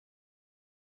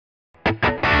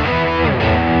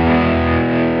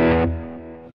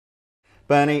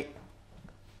Bernie,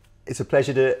 it's a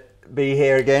pleasure to be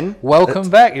here again. Welcome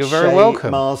back. You're very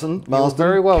welcome. Marsden, You're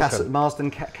very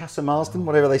welcome. Casa Marsden,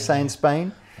 whatever they say in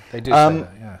Spain. They do say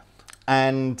that, yeah.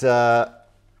 And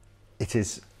it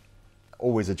is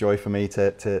always a joy for me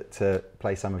to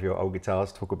play some of your old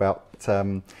guitars, talk about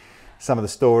some of the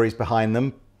stories behind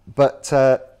them. But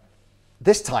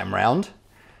this time round,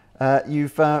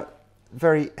 you've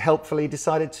very helpfully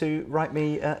decided to write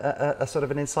me a sort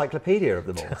of an encyclopedia of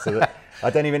them all, so that I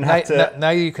don't even have to...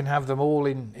 Now you can have them all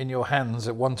in your hands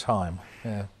at one time.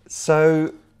 Yeah.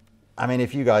 So, I mean,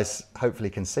 if you guys hopefully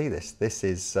can see this, this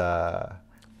is a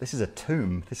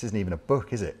tome. This isn't even a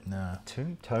book, is it? No.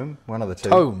 Tome? One of the two.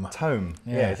 Tome. Tome.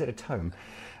 Yeah, is it a tome?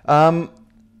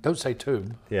 Don't say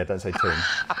tomb. Yeah, don't say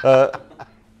tomb.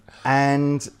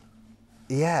 And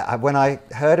yeah, when I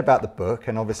heard about the book,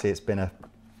 and obviously it's been a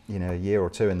year or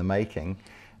two in the making,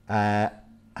 and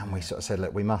we sort of said,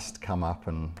 look, we must come up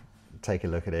and take a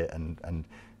look at it and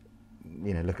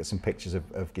look at some pictures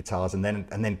of guitars and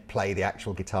then play the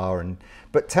actual guitar.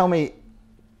 But tell me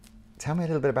a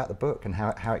little bit about the book and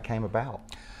how it came about.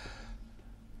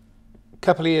 A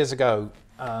couple of years ago,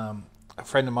 a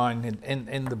friend of mine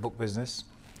in the book business,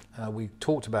 we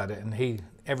talked about it, and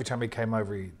every time he came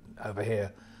over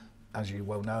here, as you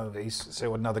well know, he's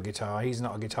still another guitar. He's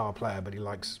not a guitar player, but he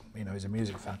likes, he's a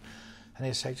music fan. And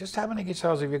he'd say, just how many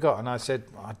guitars have you got? And I said,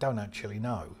 I don't actually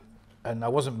know. And I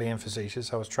wasn't being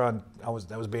facetious. I was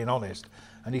being honest.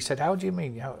 And he said, how do you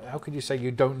mean? How could you say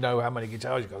you don't know how many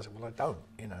guitars you got? I said, well, I don't,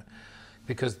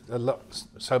 because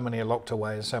so many are locked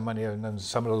away, and so many and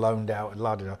some are loaned out, and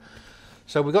la-da-da.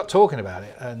 So we got talking about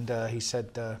it, and he said,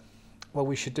 well,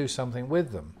 we should do something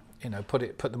with them,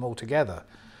 put them all together.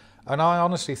 And I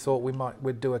honestly thought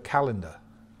we'd do a calendar,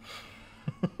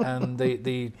 and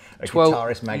the 12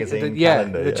 guitarist magazine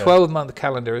calendar. The 12-month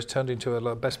calendar has turned into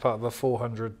a best part of a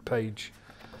 400-page.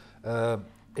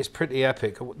 It's pretty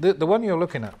epic. The one you're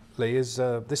looking at, Lee, is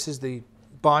this is the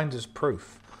binder's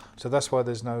proof, so that's why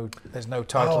there's no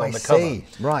title on the cover.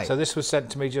 Right. So this was sent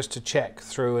to me just to check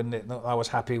through, and I was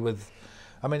happy with.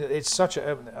 I mean, it's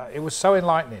it was so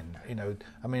enlightening.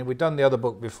 I mean, we'd done the other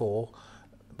book before.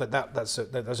 But that's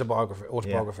a biography,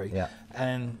 autobiography, yeah.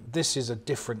 And this is a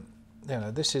different,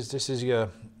 this is your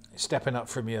stepping up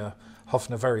from your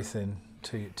Hofner very thin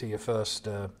to your first,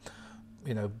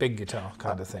 big guitar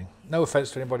kind of thing. No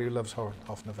offense to anybody who loves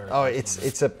Hofner very thin. Oh,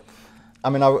 it's a, I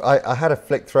mean, I had a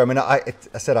flick through. I mean, I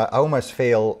said I almost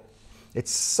feel it's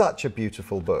such a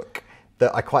beautiful book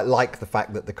that I quite like the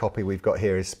fact that the copy we've got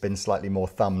here has been slightly more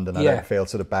thumbed, and I don't feel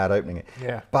sort of bad opening it.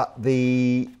 Yeah. But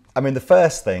the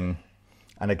first thing.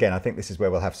 And again, I think this is where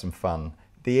we'll have some fun.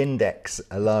 The index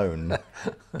alone,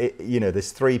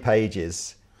 there's 3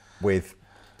 pages with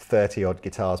 30 odd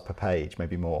guitars per page,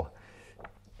 maybe more.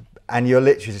 And you're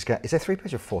literally just going, is there 3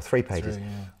 pages or 4? 3 pages. 3, yeah.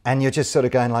 And you're just sort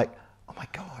of going like, oh my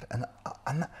God,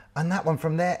 and that one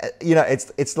from there,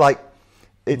 it's like,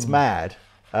 it's mad.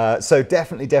 So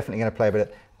definitely going to play a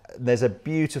bit. There's a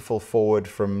beautiful forward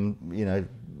from,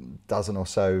 dozen or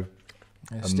so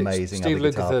amazing Steve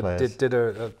other guitar players. did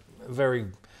a very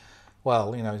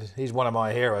well, he's one of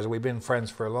my heroes. We've been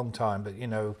friends for a long time, but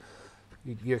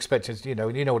you expect him, you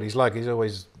know what he's like. He's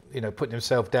always, putting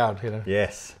himself down,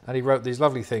 Yes. And he wrote these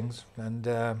lovely things,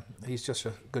 and he's just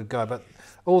a good guy. But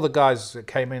all the guys that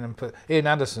came in and Ian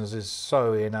Anderson's is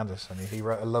so Ian Anderson. He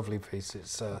wrote a lovely piece.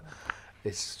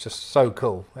 It's just so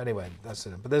cool. Anyway, that's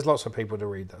it. But there's lots of people to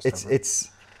read that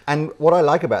stuff. And what I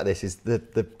like about this is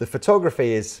the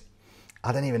photography is.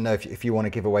 I don't even know if you want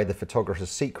to give away the photographer's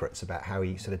secrets about how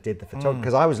he sort of did the photography,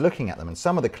 because I was looking at them and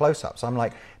some of the close-ups, I'm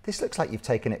like, this looks like you've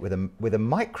taken it with a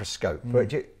microscope.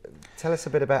 But tell us a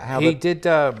bit about how he did.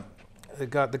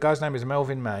 The guy's name is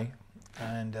Melvin May,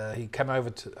 and he came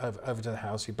over to the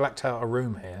house. He blacked out a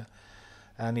room here,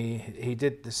 and he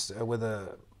did this with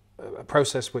a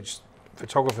process which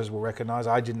photographers will recognise.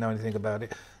 I didn't know anything about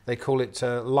it. They call it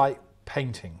light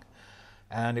painting,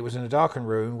 and it was in a darkened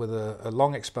room with a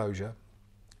long exposure.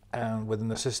 And with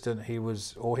an assistant,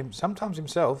 sometimes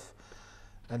himself,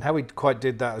 and how he quite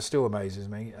did that still amazes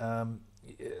me.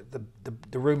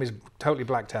 The room is totally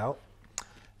blacked out,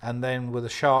 and then with a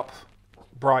sharp,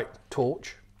 bright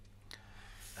torch,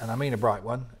 and I mean a bright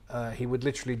one, he would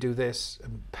literally do this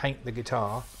and paint the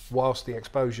guitar whilst the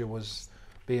exposure was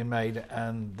being made,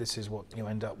 and this is what you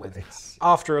end up with.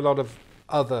 After a lot of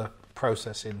other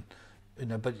processing.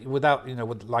 But without,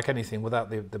 like anything, without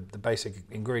the basic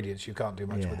ingredients, you can't do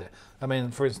much with it. I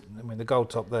mean, for instance, the gold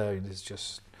top there is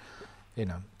just, You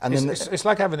know, And it's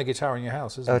like having a guitar in your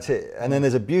house, isn't it? And then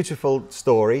there's a beautiful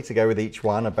story to go with each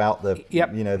one about the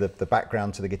Yep. you know the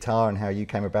background to the guitar and how you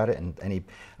came about it, and any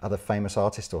other famous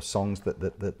artist or songs that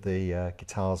the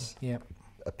guitars Yep.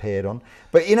 appeared on.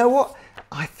 But you know what?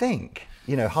 I think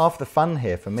half the fun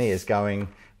here for me is going.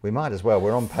 We might as well.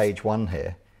 We're on page 1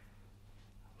 here.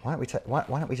 Why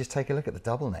don't we just take a look at the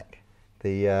double neck?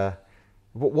 The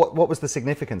what was the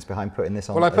significance behind putting this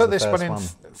on? Well, I put as the this one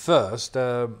first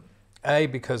in first.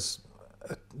 Because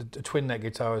a twin neck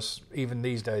guitar is, even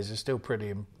these days, is still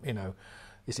pretty,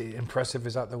 is it impressive?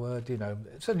 Is that the word?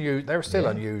 It's they're still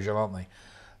unusual, aren't they?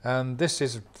 And this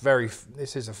is a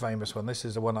famous one. This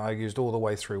is the one I used all the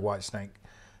way through Whitesnake,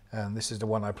 and this is the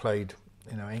one I played,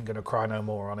 Ain't Gonna Cry No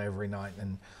More on every night,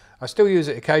 and I still use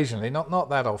it occasionally, not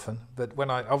that often, but when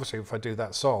obviously if I do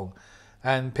that song,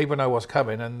 and people know what's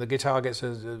coming, and the guitar gets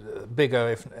a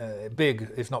bigger,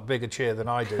 if not bigger cheer than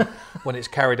I do when it's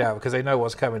carried out, because they know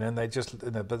what's coming, and they just,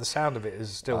 but the sound of it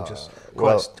is still just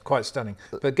quite stunning.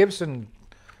 But Gibson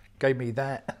made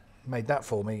that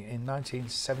for me in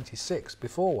 1976,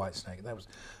 before Whitesnake.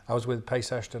 I was with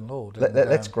Pace Ashton Lord.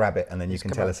 Let's grab it, and then you can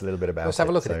tell us a little bit about it. Let's have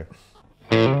a look at it.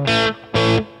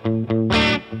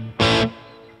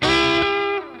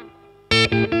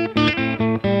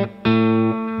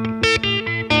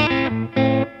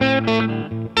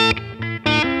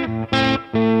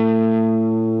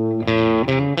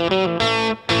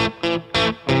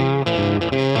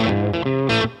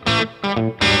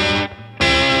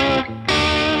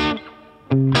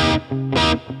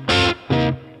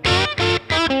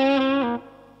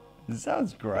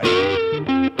 Sounds great.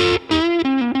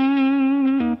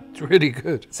 It's really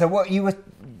good. So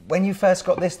when you first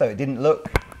got this though, it didn't look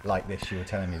like this. You were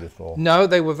telling me before. No,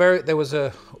 there was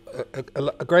a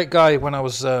great guy when I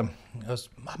must have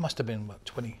been about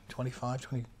 20, 25,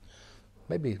 20,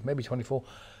 maybe 24,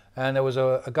 and there was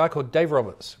a guy called Dave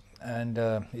Roberts,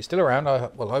 and he's still around.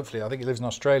 Well, hopefully, I think he lives in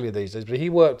Australia these days. But he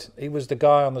was the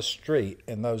guy on the street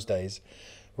in those days,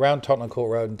 around Tottenham Court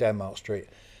Road and Denmark Street.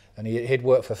 And he'd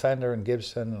worked for Fender and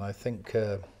Gibson, and I think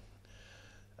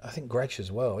Gretsch as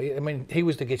well. He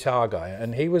was the guitar guy,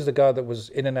 and he was the guy that was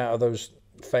in and out of those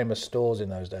famous stores in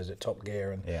those days at Top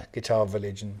Gear and Guitar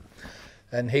Village,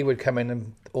 and he would come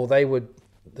in, the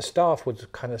staff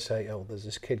would kind of say, "Oh, there's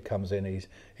this kid comes in.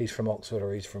 He's from Oxford,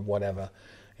 or he's from whatever,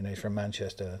 he's from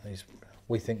Manchester.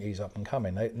 We think he's up and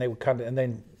coming." They would and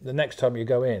then the next time you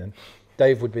go in,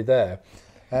 Dave would be there.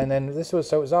 And then it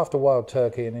was after Wild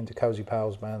Turkey and into Cozy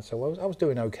Powell's band, so I was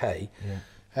doing okay. Yeah.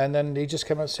 And then he just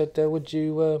came out and said, would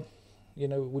you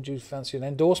fancy an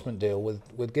endorsement deal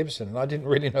with Gibson? And I didn't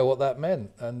really know what that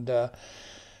meant. And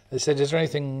they said, is there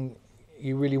anything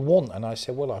you really want? And I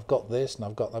said, well, I've got this, and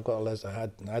I've got a Les. I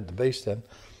had the Beast then,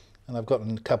 and I've got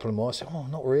a couple more. I said, oh,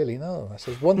 not really, no. I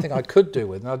said, one thing I could do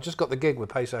with, and I've just got the gig with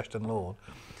Pace Ashton Lord,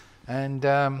 and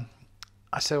I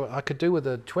said, well, I could do with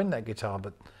a twin neck guitar,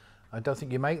 but I don't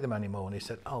think you make them anymore. And he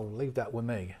said, oh, leave that with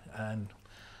me. And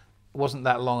it wasn't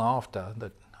that long after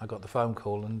that I got the phone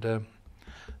call, and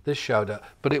this showed up.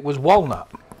 But it was walnut.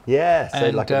 Yeah, so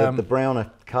like the browner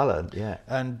colour, yeah.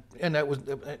 And it was,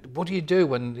 what do you do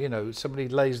when somebody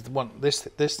lays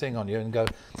this thing on you and go,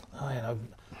 I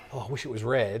wish it was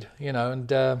red, and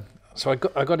so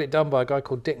I got it done by a guy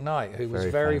called Dick Knight, who was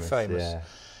very famous yeah.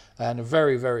 And a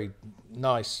very, very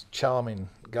nice, charming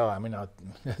guy.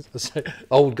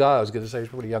 Old guy. I was going to say he's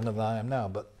probably younger than I am now,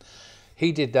 but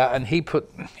he did that, and he put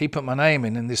my name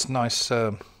in this nice.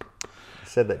 I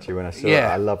said that to you when I saw it.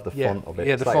 I love the font of it.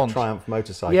 Yeah, it's the like font. A Triumph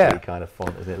motorcycle kind of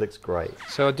font, isn't it? It looks great.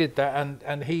 So I did that,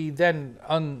 and he then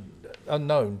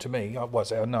unknown to me. I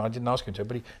didn't ask him to,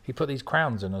 but he put these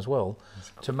crowns in as well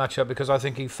to match up, because I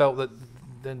think he felt that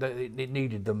it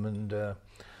needed them, and.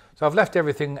 So I've left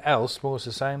everything else more or less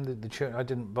the same. I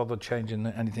didn't bother changing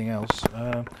anything else.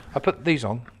 I put these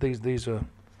on. These are.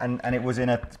 And it was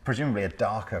in presumably a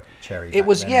darker cherry. It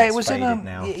was it was in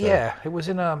a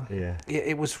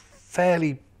It was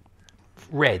fairly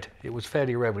red. It was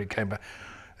fairly red when it came back,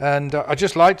 and I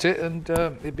just liked it, and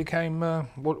it became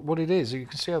what it is. You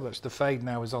can see how much the fade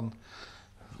now is on.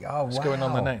 Oh, what's going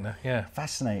on the neck now? Yeah,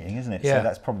 fascinating, isn't it? Yeah. So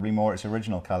that's probably more its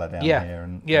original colour down here.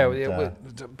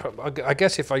 I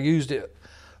guess if I used it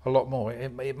a lot more,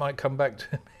 it might come back.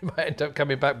 It might end up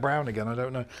coming back brown again. I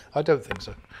don't know. I don't think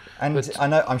so. And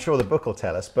I'm sure the book will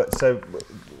tell us. But so,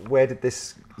 where did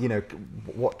this?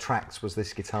 What tracks was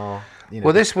this guitar?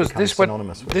 Well, this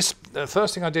synonymous with? This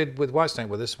first thing I did with Whitesnake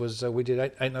with this was we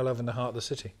did Ain't No Love in the Heart of the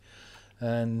City,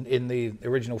 and in the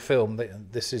original film,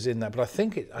 this is in that. But I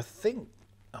think.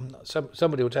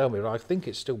 Somebody will tell me, but I think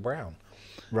it's still brown.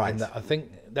 Right. And I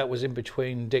think that was in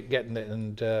between Dick getting it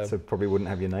and. So probably wouldn't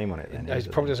have your name on it then.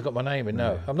 It probably hasn't got my name in.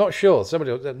 No, I'm not sure.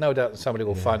 No doubt, somebody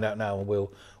will find out now and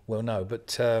we'll know.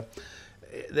 But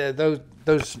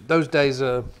those days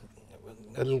are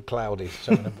a little cloudy.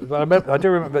 But I do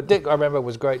remember. Dick, I remember,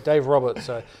 was great. Dave Roberts,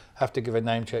 I have to give a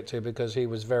name check to because he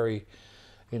was very,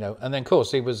 you know. And then of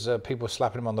course he was people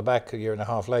slapping him on the back a year and a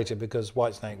half later because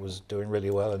Whitesnake was doing really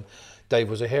well and Dave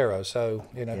was a hero. So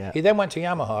you know, he then went to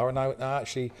Yamaha, and I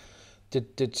actually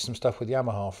did some stuff with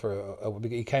Yamaha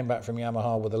he came back from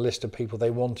Yamaha with a list of people they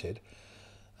wanted.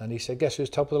 And he said, guess who's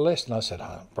top of the list? And I said,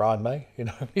 Brian May. You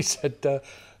know, he said, no,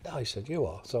 he said, you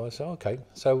are. So I said, okay.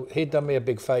 So he'd done me a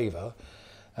big favour,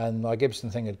 and my Gibson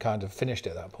thing had kind of finished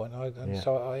at that point.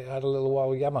 So I had a little while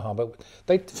with Yamaha.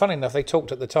 But funny enough, they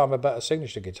talked at the time about a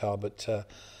signature guitar, but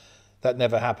that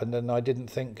never happened, and I didn't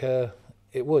think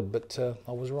it would. But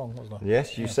I was wrong, wasn't I?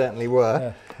 Yes, you certainly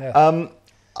were. Yeah.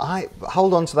 I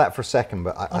hold on to that for a second,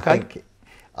 but I think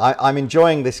I'm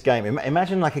enjoying this game.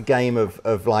 Imagine like a game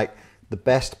of like the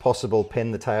best possible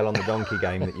pin the tail on the donkey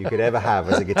game that you could ever have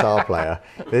as a guitar player.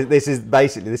 This is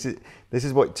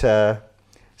what.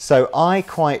 So I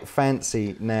quite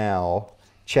fancy now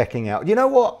checking out. You know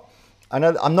what? I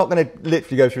know I'm not going to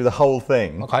literally go through the whole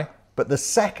thing. Okay. But the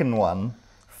second one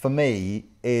for me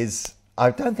is,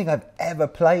 I don't think I've ever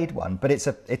played one, but it's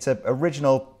a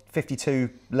original 52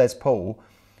 Les Paul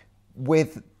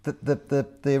with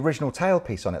the original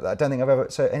tailpiece on it that I don't think I've ever.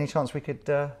 So any chance we could?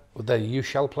 Well, there you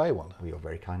shall play one. Well, you're a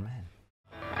very kind man.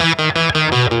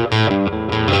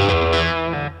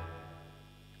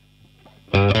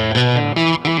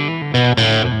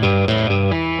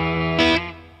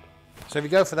 So if you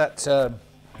go for that,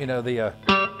 you know, the... you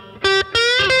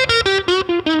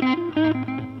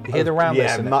hear the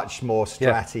roundness in it? Yeah, much more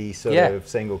stratty sort of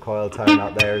single coil tone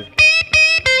up there.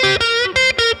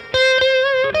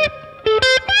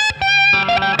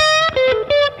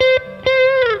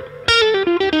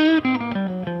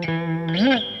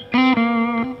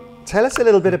 Tell us a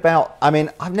little bit about, I mean,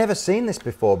 I've never seen this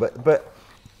before, but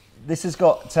this has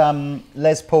got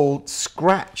Les Paul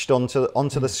scratched onto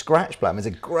the scratch plate. There's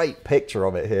a great picture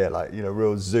of it here, like, you know,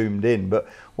 real zoomed in. But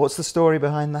what's the story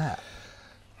behind that?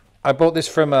 I bought this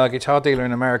from a guitar dealer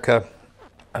in America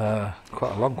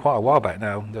quite a while back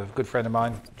now. A good friend of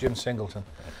mine, Jim Singleton,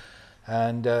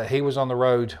 and he was on the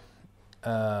road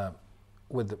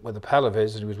with a pal of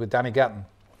his, and he was with Danny Gatton,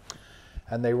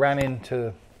 and they ran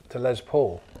into Les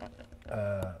Paul.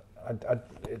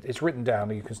 It's written down.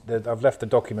 I've left the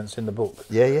documents in the book.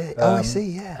 Yeah. Oh, I see.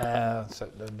 Yeah. So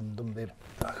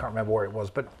I can't remember where it was,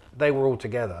 but they were all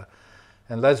together,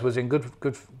 and Les was in good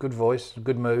voice,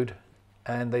 good mood,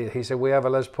 and he said, "We have a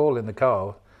Les Paul in the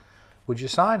car. Would you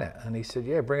sign it?" And he said,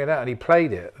 "Yeah, bring it out." And he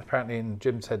played it. Apparently, and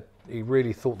Jim said he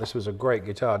really thought this was a great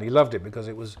guitar, and he loved it because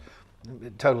it was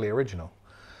totally original.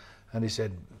 And he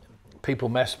said, people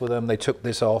messed with them. They took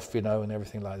this off, you know, and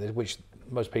everything like this, which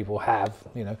most people have,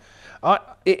 you know.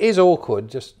 It is awkward,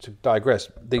 just to digress.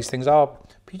 These things are,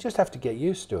 but you just have to get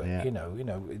used to it, you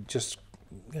know, just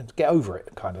get over it,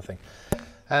 kind of thing.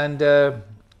 And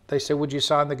they said, "Would you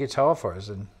sign the guitar for us?"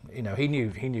 And you know, he knew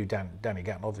Danny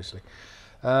Gatton, obviously,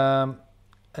 and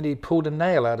he pulled a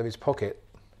nail out of his pocket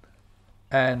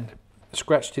and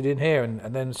scratched it in here,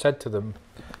 and then said to them,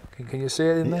 "Can you see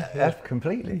it in there?" Yeah,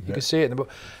 completely. You can see it in the book.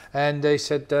 And they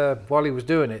said, while he was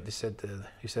doing it, he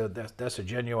said, that's a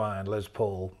genuine Les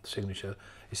Paul signature.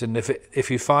 He said, and if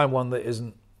you find one that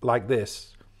isn't like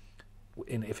this,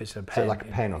 if it's a pen, so like a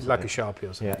pen or something, like a Sharpie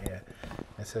or something, yeah.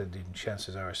 I said,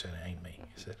 chances are, I said, it ain't me.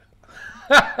 He said,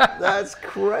 that's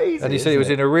crazy. And he said he was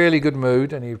in a really good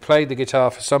mood, and he played the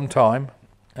guitar for some time,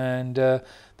 and they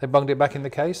bunged it back in the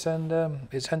case, and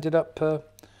it's ended up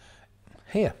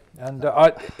here. And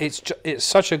it's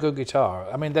such a good guitar.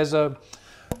 I mean, there's a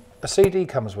CD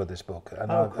comes with this book,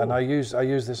 and I use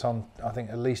this on, I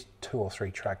think, at least 2 or 3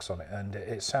 tracks on it, and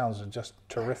it sounds just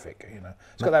terrific. You know,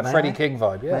 it's got that Freddie King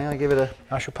vibe. Yeah. May I give it a?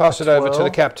 I shall pass it over to the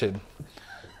captain.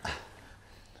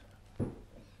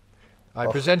 I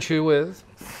present you with.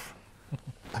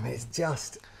 I mean, it's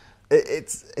just,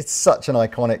 it's such an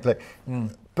iconic look.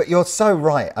 But you're so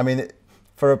right. I mean,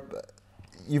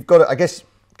 you've got to, I guess.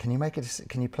 Can you make it?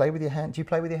 Can you play with your hand? Do you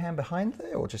play with your hand behind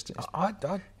there, or just?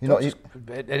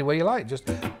 Anywhere you like. Just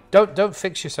don't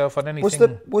fix yourself on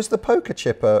anything. Was the poker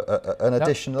chip an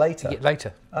addition later?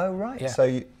 Later. Oh right. Yeah. So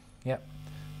you. Yeah.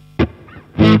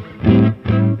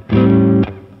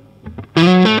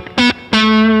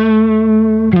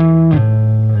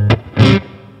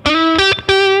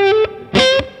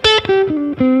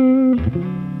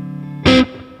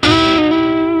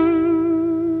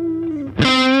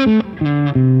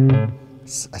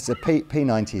 So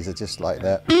P90s are just like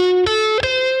that.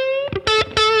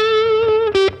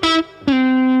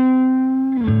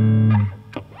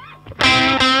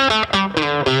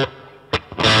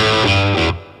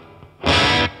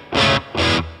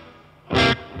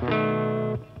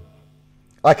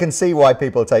 I can see why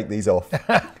people take these off.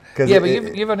 Yeah, but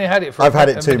you've only had it for I've had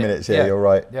it 2 minute. minutes, yeah, you're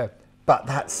right. Yeah. But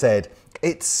that said,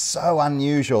 it's so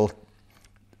unusual.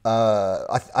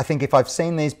 I think if I've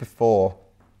seen these before,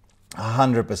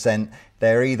 100%,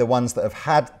 they're either ones that have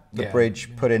had the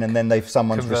bridge put in and then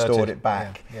someone's restored it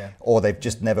back, or they've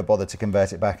just never bothered to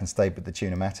convert it back and stayed with the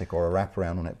Tune-o-matic or a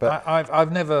wraparound on it. But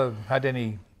I've never had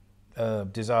any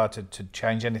desire to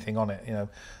change anything on it. You know,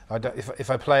 if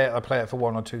I play it for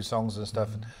 1 or 2 songs and stuff,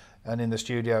 and in the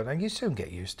studio, and you soon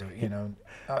get used to it. You know,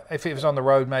 if it was on the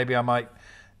road, maybe I might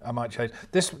change.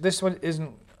 This one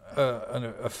isn't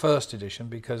a first edition,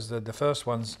 because the first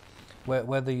ones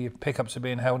where the pickups are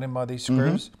being held in by these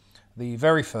screws, the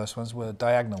very first ones were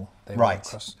diagonal. They were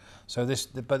across. So this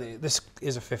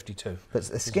is a 52. But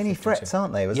skinny frets,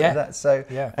 aren't they?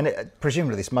 And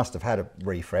presumably this must have had a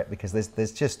refret, because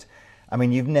there's just, I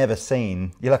mean, you've never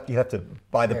seen. You have to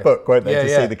buy the book, won't they, to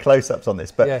see the close-ups on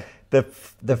this? But the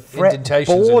fret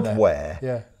board wear.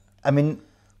 Yeah. I mean,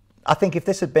 I think if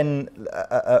this had been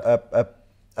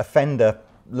a Fender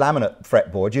laminate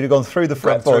fretboard, you'd have gone through the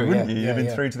fretboard, wouldn't you? You'd have been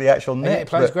through to the actual neck. Yeah, it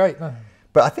plays great. No.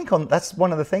 But I think that's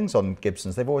one of the things on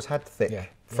Gibsons. They've always had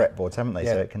thick fretboards, haven't they?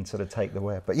 So it can sort of take the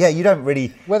wear. But yeah, you don't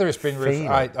really whether it's been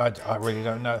I really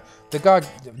don't know. The guy,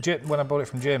 when I bought it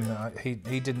from Jim, he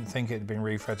didn't think it had been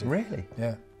refretted. Really?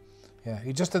 Yeah.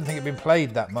 He just didn't think it had been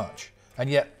played that much, and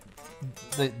yet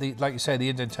the like you say, the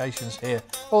indentations here.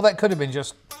 Oh, that could have been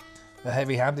just a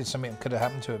heavy-handed. Something could have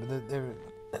happened to it,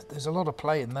 but there's a lot of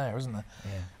play in there, isn't there?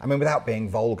 Yeah. I mean, without being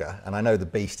vulgar, and I know the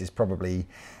Beast is probably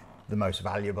the most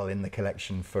valuable in the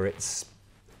collection for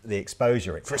the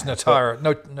exposure it's for its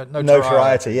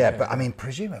notoriety. But I mean,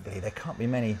 presumably there can't be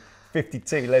many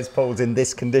 52 Les Pauls in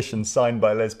this condition signed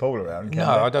by Les Paul around. No,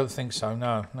 I don't think so.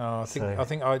 No.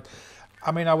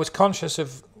 I mean, I was conscious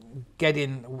of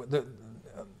getting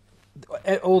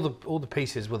all the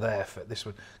pieces were there for this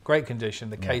one. Great condition.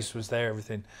 The case was there,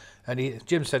 everything. And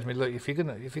Jim said to me, "Look, if you're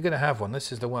gonna have one,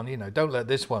 this is the one. You know, don't let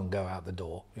this one go out the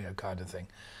door. You know, kind of thing."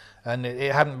 And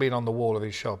it hadn't been on the wall of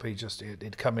his shop.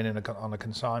 It'd come in on a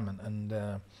consignment, and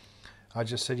I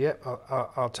just said, "Yep,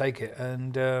 I'll take it."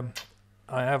 And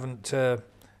I haven't.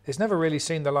 It's never really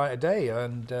seen the light of day,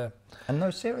 and no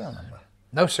serial number.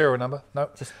 No serial number. No.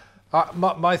 Just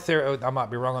my theory. I might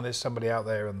be wrong on this. Somebody out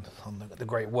there on the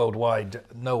great worldwide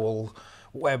know-all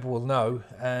web will know.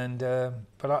 And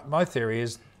but my theory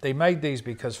is they made these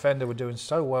because Fender were doing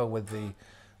so well with the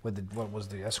what was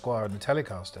the Esquire and the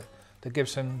Telecaster, that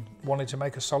Gibson wanted to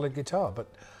make a solid guitar, but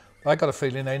I got a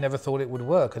feeling they never thought it would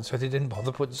work, and so they didn't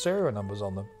bother putting serial numbers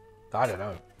on them. I don't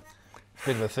know. It's a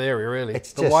bit of a theory, really.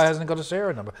 But why hasn't it got a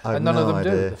serial number? And none of them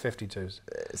do, the 52s.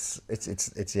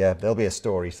 It's there'll be a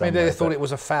story somewhere. Maybe they thought it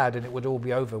was a fad and it would all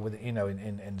be over with,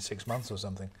 in 6 months or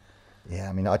something. Yeah,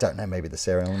 I mean, I don't know, maybe the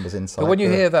serial number's inside. But when you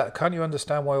hear that, can't you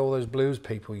understand why all those blues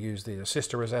people use the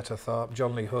Sister Rosetta Tharpe,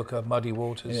 John Lee Hooker, Muddy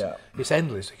Waters? Yeah. It's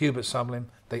endless. Hubert Sumlin,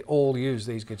 they all use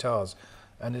these guitars.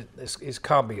 And it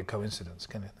can't be a coincidence,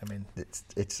 can it? I mean, this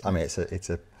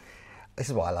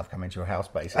is why I love coming to your house.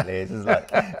 Basically,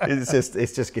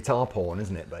 it's just guitar porn,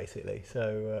 isn't it? Basically.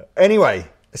 So anyway,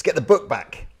 let's get the book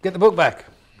back. Get the book back.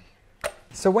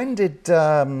 So when did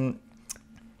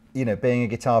being a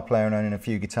guitar player and owning a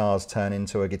few guitars turn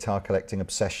into a guitar collecting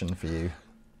obsession for you?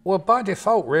 Well, by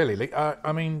default, really.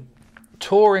 I mean,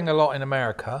 touring a lot in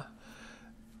America.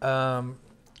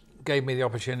 Gave me the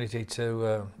opportunity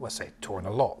to, touring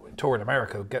a lot. Tour in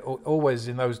America, always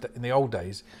in the old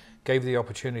days, gave the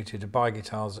opportunity to buy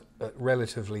guitars at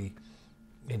relatively,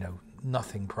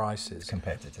 nothing prices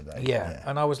compared to today. Yeah,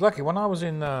 and I was lucky when I was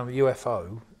in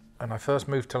UFO and I first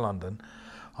moved to London.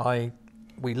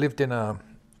 We lived in a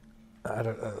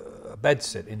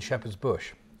bedsit in Shepherd's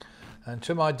Bush, and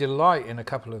to my delight, in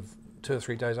 2 or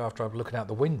 3 days after I was looking out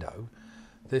the window,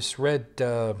 this red.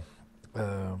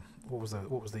 What was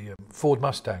the Ford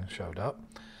Mustang showed up,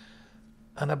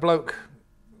 and a bloke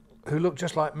who looked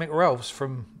just like Mick Ralphs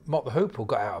from Mott the Hoople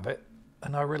got out of it,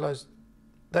 and I realised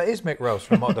that is Mick Ralphs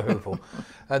from Mott the Hoople,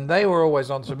 and they were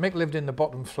always on. So Mick lived in the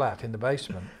bottom flat in the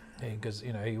basement because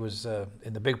he was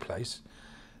in the big place.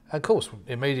 Of course,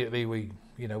 immediately we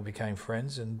became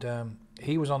friends, and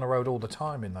he was on the road all the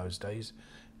time in those days.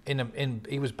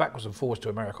 He was backwards and forwards to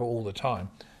America all the time.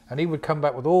 And he would come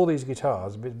back with all these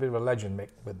guitars, a bit of a legend,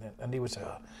 Mick, and he would say,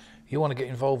 you want to get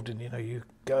involved in, you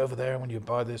go over there and when you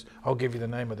buy this, I'll give you the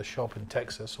name of the shop in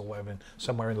Texas or whatever,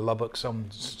 somewhere in Lubbock, some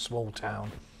small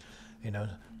town,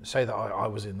 say that I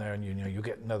was in there and you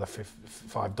get another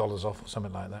 $5 off or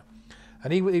something like that.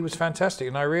 And he was fantastic.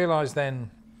 And I realised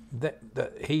then that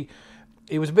he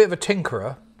was a bit of a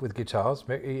tinkerer with guitars.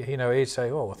 He'd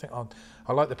say, I think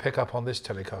I like the pickup on this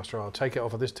Telecaster. I'll take it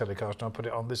off of this Telecaster and I'll put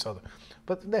it on this other.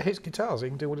 But they're his guitars. He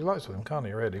can do what he likes with them, can't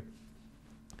he, really?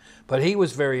 But he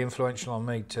was very influential on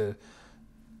me to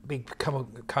become a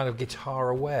kind of guitar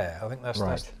aware. I think that's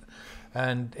right.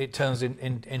 And it turns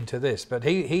into this. But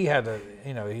he had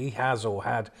he has or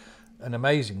had an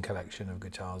amazing collection of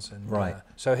guitars. And right.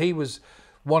 So he was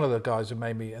one of the guys who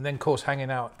made me, and then of course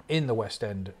hanging out in the West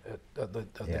End at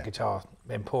the guitar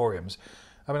emporiums.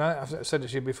 I mean, I've said it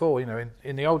to you before,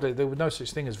 in the old days there was no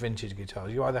such thing as vintage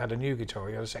guitars. You either had a new guitar or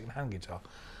you had a second-hand guitar.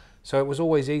 So it was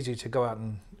always easy to go out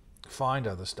and find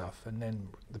other stuff. And then,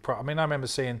 I remember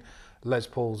seeing Les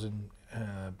Pauls in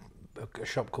a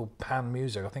shop called Pan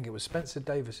Music. I think it was Spencer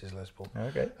Davis's Les Paul.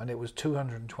 Okay. And it was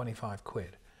 225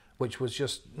 quid, which was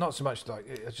just not so much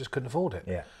like, I just couldn't afford it.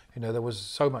 Yeah. There was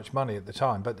so much money at the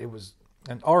time, but it was,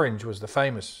 and Orange was the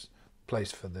famous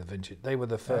place for the vintage. They were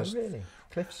the first. Oh, really?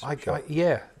 Cliff's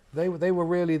yeah, they were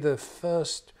really the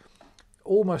first,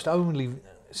 almost only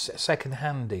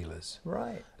second-hand dealers.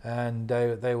 Right. And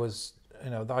there was,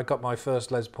 I got my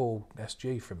first Les Paul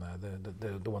SG from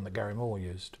there, the one that Gary Moore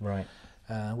used. Right.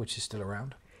 Which is still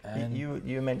around. And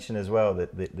you mentioned as well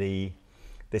that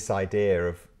this idea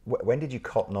of, when did you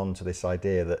cotton on to this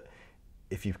idea that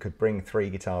if you could bring 3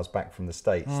 guitars back from the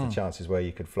States, the chances were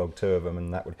you could flog 2 of them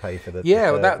and that would pay for the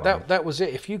that was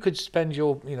it. If you could spend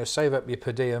your, save up your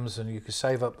per diems and you could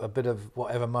save up a bit of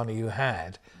whatever money you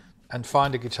had and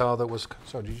find a guitar that was,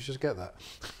 sorry, did you just get that?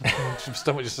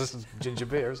 Stomach just ginger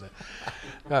beer, isn't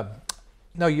it?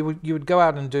 No, you would go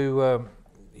out and do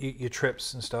your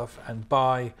trips and stuff and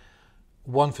buy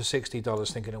one for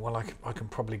 $60 thinking, well, I can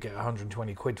probably get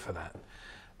 120 quid for that.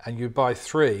 And you'd buy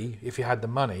 3 if you had the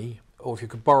money, or if you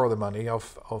could borrow the money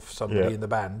off somebody in the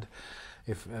band.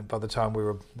 If by the time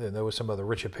there were some other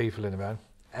richer people in the band,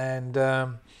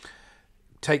 and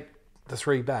take the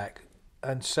 3 back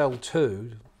and sell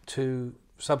 2 to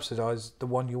subsidise the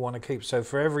one you want to keep. So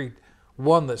for every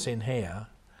one that's in here,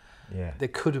 there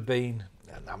could have been.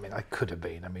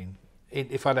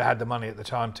 If I'd have had the money at the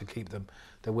time to keep them,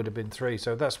 there would have been 3.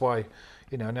 So that's why,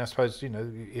 and I suppose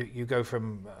you go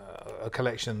from a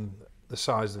collection the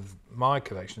size of my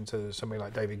collection to somebody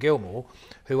like David Gilmour,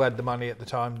 who had the money at the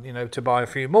time, to buy a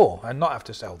few more and not have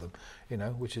to sell them,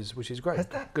 which is great.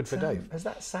 Good for Dave. Has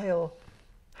that sale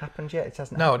happened yet? It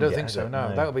hasn't. No, I happened don't yet, think so.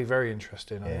 No, that'll be very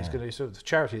interesting. Yeah. It's going to be sort of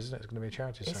charity, isn't it? It's going to be a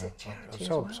charity sale. Is it charity?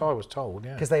 So I was told.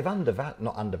 Yeah. Because they've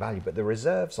not undervalued, but the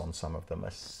reserves on some of them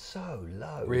are so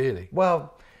low. Really?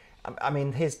 Well, I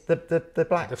mean, the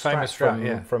black the famous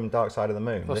Strat from Dark Side of the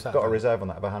Moon. What's they've that got a for? reserve on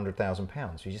that of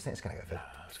 £100,000. You just think it's going to go for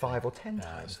 5 or 10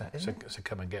 times that, isn't it? So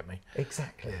come and get me.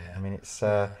 Exactly. Yeah. I mean, it's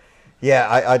but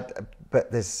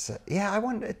there's I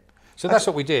wonder. So that's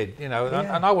what we did, and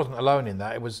I wasn't alone in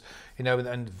that. It was,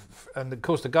 and of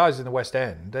course the guys in the West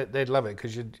End, they'd love it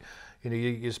because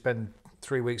you spend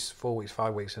 3 weeks, 4 weeks,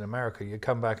 5 weeks in America. You'd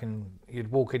come back and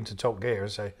you'd walk into Top Gear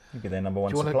and say, "You'd be their number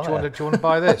one supplier. Do you want to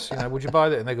buy this? Would you buy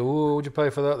that?" And they go, "Oh, would you pay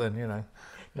for that then?"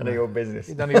 None of your business.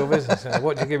 None of your business.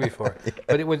 What do you give me for it?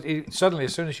 Yeah. But suddenly,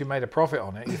 as soon as you made a profit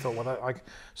on it, you thought, well,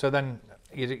 so then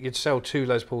you'd sell 2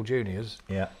 Les Paul Juniors,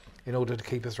 in order to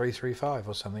keep a 335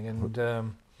 or something, and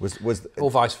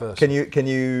or vice versa. Can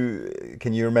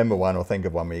you remember one or think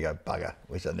of one where you go, bugger,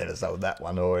 wish I'd never sold that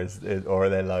one, or are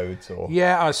there loads? Or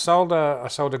I sold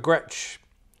a Gretsch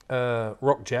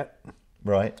Rock Jet,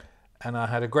 right, and I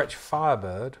had a Gretsch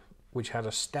Firebird which had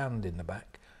a stand in the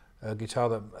back, a guitar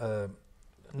that.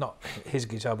 Not his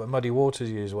guitar, but Muddy Waters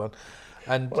used one,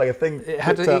 and like a thing. It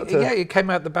had it came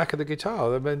out the back of the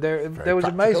guitar. I mean, there was practical.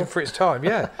 Amazing for its time,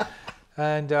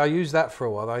 and I used that for a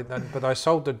while. But I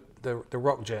sold the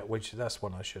Rock Jet, which that's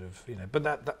one I should have, But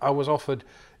that I was offered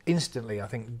instantly. I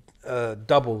think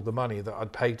double the money that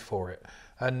I'd paid for it,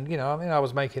 and I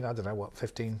was making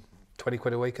 15, 20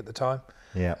 quid a week at the time.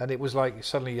 Yeah. And it was like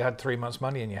suddenly you had 3 months'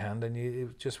 money in your hand, and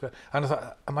you just and I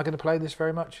thought, am I going to play this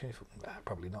very much? And you thought,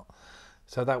 probably not.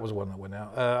 So that was one that went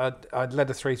out. I'd let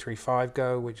a 335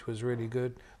 go, which was really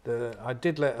good. I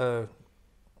did let a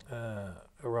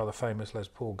rather famous Les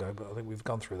Paul go, but I think we've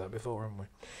gone through that before, haven't we?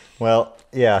 Well,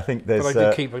 yeah, I think there's. But I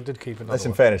did keep another. That's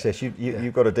in fairness, yes.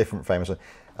 You've got a different famous one.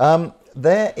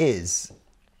 There is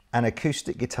an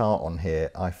acoustic guitar on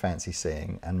here I fancy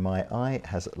seeing, and my eye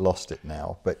has lost it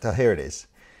now. But here it is.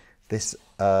 This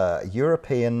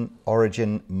European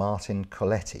origin Martin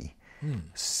Coletti.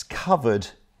 covered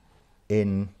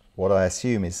in what I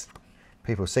assume is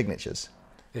people's signatures.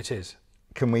 It is.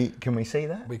 Can we see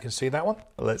that? We can see that one.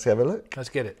 Let's have a look. Let's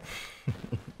get it.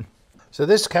 So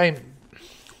this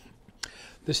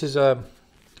is I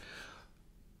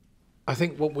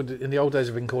think what would in the old days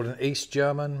have been called an East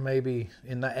German, maybe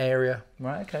in that area.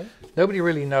 Right, okay. Nobody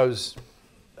really knows.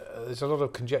 There's a lot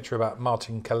of conjecture about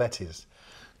Martin Coletti's,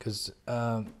 because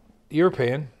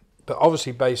European, but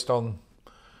obviously based on,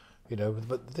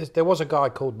 but there was a guy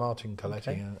called Martin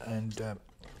Coletti, and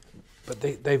but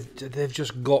they've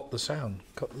just got the sound.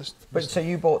 But so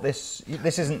you bought this?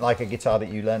 This isn't like a guitar that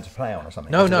you learned to play on or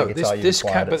something. No, this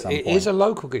can, but it is a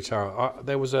local guitar.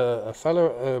 There was a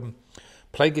fella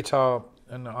played guitar,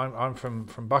 and I'm from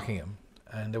Buckingham,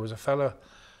 and there was a fella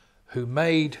who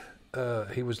made.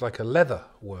 He was like a leather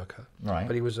worker, right?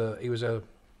 But he was a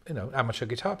amateur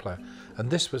guitar player, and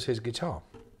this was his guitar.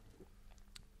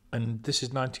 And this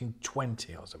is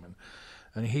 1920 or something,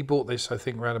 and he bought this I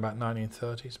think around about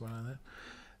 1930s, something like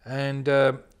that. And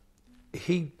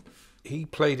he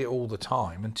played it all the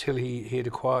time until he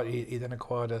then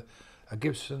acquired a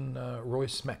Gibson Roy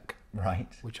Smeck, right?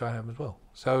 Which I have as well.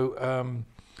 So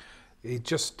it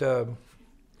just.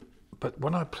 But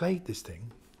when I played this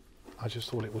thing, I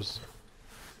just thought it was.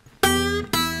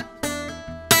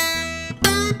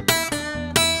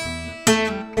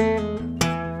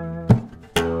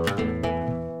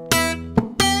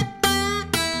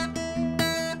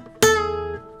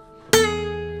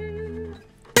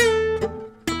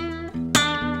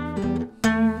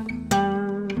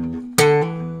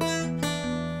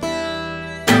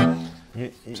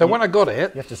 So when I got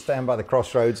it, you have to stand by the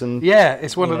crossroads and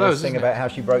it's one of those. Sing about how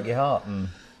she broke your heart and.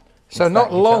 So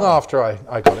not long after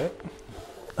I got it,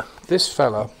 this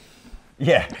fella,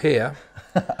 here,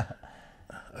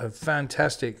 a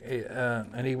fantastic,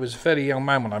 and he was a fairly young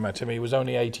man when I met him. He was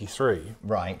only 83,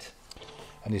 right?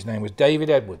 And his name was David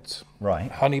Edwards,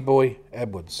 right? Honey Boy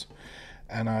Edwards,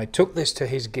 and I took this to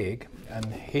his gig,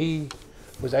 and he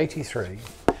was 83,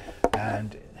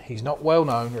 and he's not well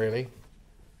known really.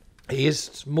 He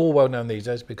is more well known these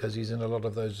days because he's in a lot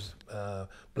of those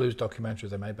blues documentaries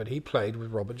they made, but he played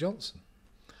with Robert Johnson.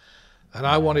 And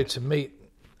I wanted to meet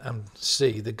and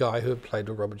see the guy who had played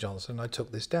with Robert Johnson. I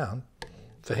took this down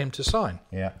for him to sign.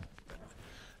 Yeah.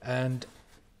 And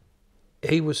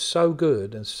he was so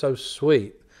good and so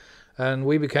sweet, and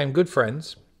we became good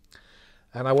friends.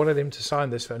 And I wanted him to sign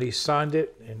this, and he signed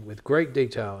it with great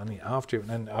detail. And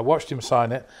I watched him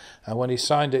sign it, and when he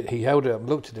signed it, he held it up,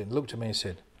 looked at it, and looked at me and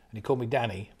said, and he called me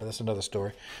Danny, but that's another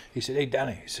story. He said, "Hey,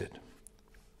 Danny," he said,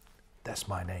 "that's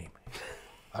my name."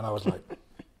 And I was like,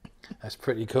 that's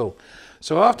pretty cool.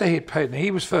 So after he had paid, and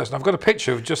he was first, and I've got a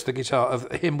picture of just the guitar,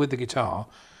 of him with the guitar,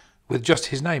 with just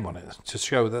his name on it, to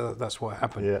show that that's what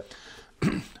happened. Yeah.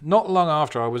 Not long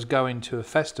after, I was going to a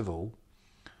festival,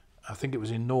 I think it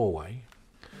was in Norway,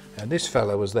 and this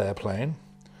fellow was there playing,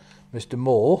 Mr.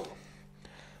 Moore.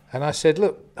 And I said,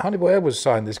 "Look, Honey Boy Edwards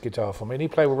signed this guitar for me." And he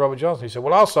played with Robert Johnson. He said,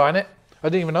 "Well, I'll sign it." I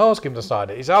didn't even ask him to sign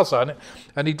it. He said, "I'll sign it."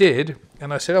 And he did.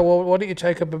 And I said, "Oh, well, why don't you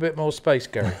take up a bit more space,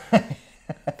 Gary?"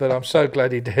 But I'm so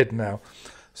glad he did now.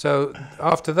 So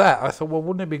after that, I thought, well,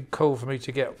 wouldn't it be cool for me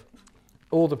to get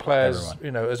all the players,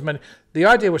 as many. The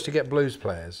idea was to get blues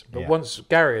players. But once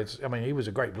Gary, he was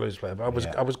a great blues player.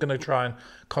 But I was going to try and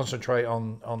concentrate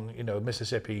on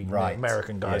Mississippi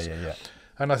American guys. Yeah.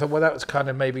 And I thought, well, that was kind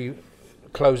of maybe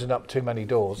closing up too many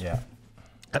doors. Yeah.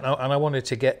 And I wanted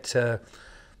to get,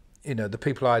 the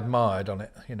people I admired on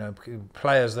it,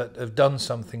 players that have done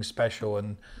something special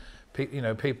and,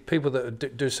 people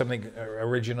that do something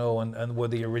original and were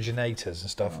the originators and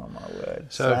stuff. Oh, my word.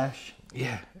 So, Slash.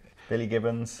 Yeah. Billy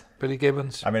Gibbons.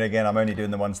 Again, I'm only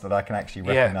doing the ones that I can actually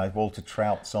recognise. Walter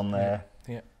Trout's on there.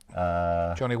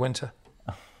 Yeah. Johnny Winter.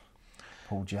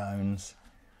 Paul Jones.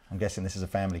 I'm guessing this is a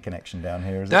family connection down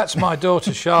here, is it? That's my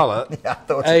daughter Charlotte, I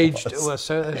thought aged, so it was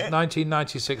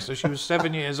 1996, so she was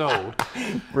 7 years old.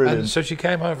 Brilliant. And so she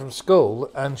came home from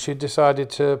school and she decided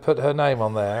to put her name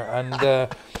on there, and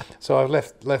so I've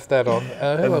left that on.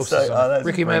 Who else is on?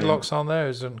 Ricky Medlock's on there,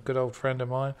 who's a good old friend of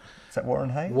mine. Is that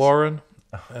Warren Hayes? Warren.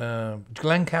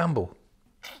 Glenn Campbell.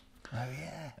 Oh,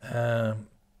 yeah.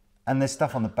 And there's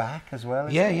stuff on the back as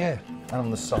well, yeah. And on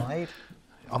the side?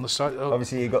 On the side,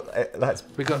 obviously you got that's.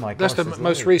 That's the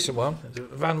most recent one,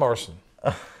 Van Morrison.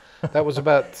 That was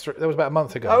about a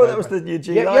month ago. Oh, that was the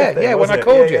G yeah, Live thing, when I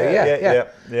called you,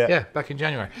 yeah, back in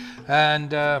January,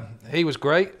 and he was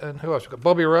great. And who else? We got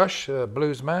Bobby Rush,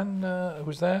 blues man, who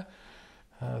was there.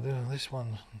 This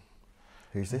one,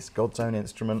 Who's this? God's Own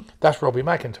Instrument. That's Robbie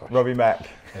McIntosh. Robbie Mac.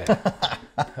 Yeah.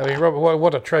 I mean,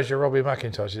 what a treasure Robbie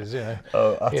McIntosh is. You know.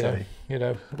 Oh, utterly. You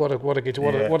know what a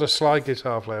guitar, what a slide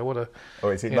guitar player. What a. Oh,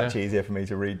 it's much easier for me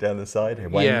to read down the side here.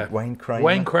 Wayne Kramer.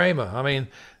 Wayne Kramer. I mean,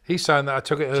 he's saying that I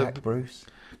took it. Jack Bruce.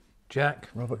 Jack.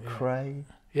 Robert Cray.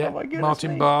 Yeah. Oh my goodness,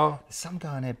 Martin Barr. There's some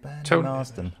guy in there, Bernie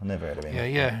Marsden. I've never heard of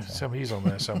him. Yeah. He's on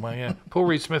there somewhere. Yeah. Paul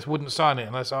Reed Smith wouldn't sign it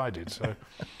unless I did. So,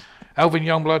 Alvin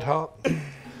Youngblood Hart.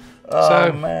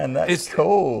 Oh man, that's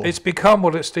cool. It's become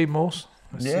what it's Steve Morse.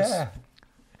 Yeah.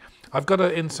 I've got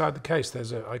it inside the case.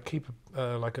 I keep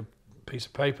like a piece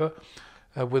of paper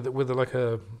with like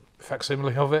a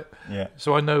facsimile of it. Yeah.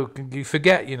 So I know you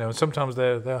forget. You know, sometimes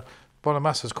they're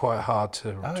Bonamassa's quite hard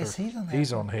to. Oh, is he on there?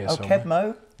 He's on here. Oh, somewhere. Kev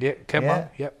Mo. Yeah, Kev Mo.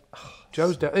 Yep.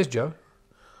 Joe's down. There's Joe.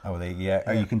 Oh,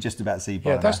 Oh, you can just about see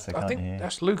Bonamassa, I think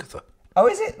that's Luther. Oh,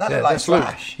 is it? That looks like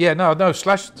Slash. Yeah, no,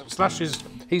 Slash is.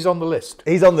 He's on the list.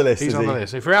 He's on the list. He's on the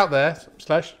list. If you're out there,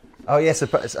 Slash. Oh yes.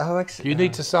 Actually, you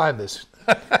need to sign this.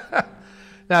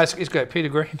 No, it's great. Peter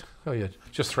Green. Oh yeah,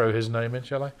 just throw his name in,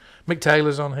 shall I? Mick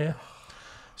Taylor's on here.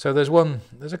 So there's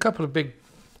a couple of big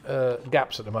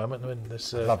gaps at the moment. I mean,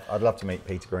 I'd love to meet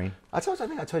Peter Green. I think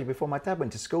I told you before. My dad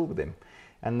went to school with him,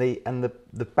 and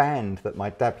the band that my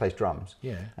dad plays drums.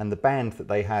 Yeah. And the band that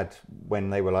they had when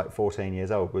they were like 14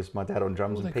 years old was my dad on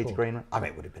drums and Peter Green. I mean,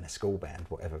 it would have been a school band,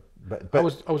 whatever. But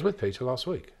I was with Peter last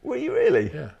week. Were you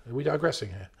really? Yeah. Are we digressing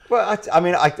here? Well,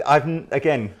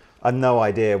 I've no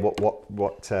idea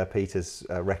what Peter's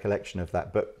recollection of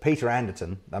that, but Peter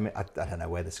Anderton. I mean, I don't know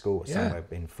where the school was. Somewhere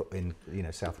in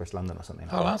southwest London or something.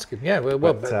 I'll ask him. Yeah,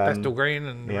 well, Bethel Green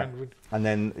and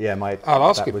then I'll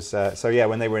ask him.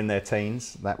 When they were in their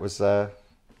teens, that was the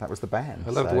band. I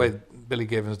love the way Billy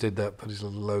Gibbons did that. Put his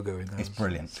little logo in there. It's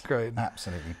brilliant. It's great.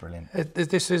 Absolutely brilliant.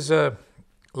 This is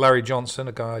Larry Johnson,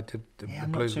 a guy I did the I'm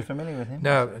blues. not too familiar with him.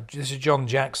 No, this is John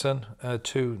Jackson.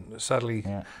 Sadly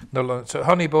no longer. So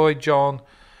Honey Boy, John.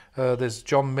 There's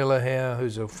John Miller here,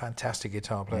 who's a fantastic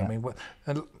guitar player. Yeah.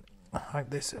 I mean,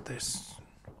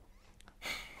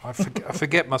 I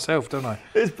forget myself, don't I?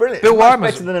 It's brilliant. Bill It's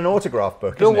Wyman's better than an autograph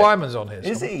book. Bill isn't it? Wyman's on here.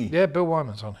 Is he? Yeah, Bill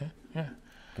Wyman's on here. Yeah.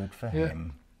 Good for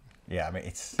him. Yeah, I mean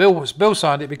it's Bill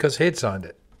signed it because he'd signed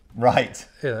it. right.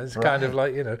 Yeah, it's kind of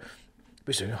like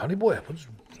we say Honey Boy.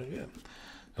 Yeah.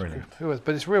 Brilliant.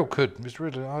 But it's real good. It's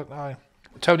really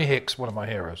Tony Hicks, one of my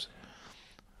heroes.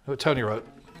 Tony wrote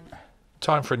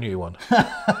 "Time for a New One."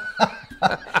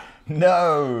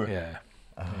 No. Yeah.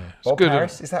 Bob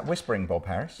Harris? Is that Whispering Bob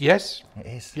Harris? Yes. It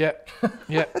is. Yeah.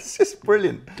 Yeah. It's just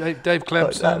brilliant. Dave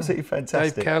Clemson. That's absolutely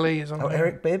fantastic. Dave Kelly is on there.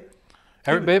 Eric Bibb?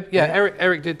 Eric Bibb? Yeah,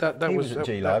 Eric did that. He was at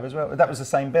G Live as well. That was the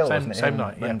same bill, wasn't it? Same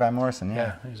night, in Van Morrison,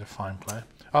 yeah. He's a fine player.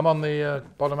 I'm on the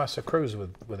Bonamassa cruise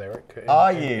with Eric.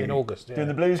 Are you? In August. Yeah. Doing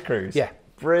the blues cruise? Yeah.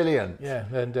 Brilliant. Yeah,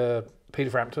 and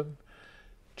Peter Frampton,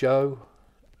 Joe,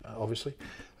 obviously.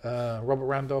 Robert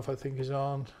Randolph, I think, is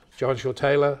on. John Shaw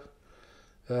Taylor.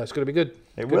 It's going to be good.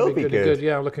 It will be good.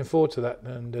 Yeah, I'm looking forward to that.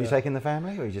 And you taking the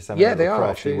family, or are you just having they a are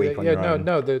crafty actually. week on your own?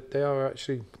 They are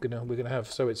actually. We're going to have.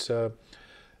 So it's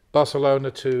Barcelona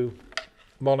to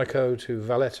Monaco to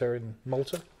Valletta in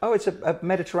Malta. Oh, it's a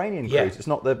Mediterranean cruise. Yeah. It's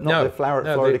not the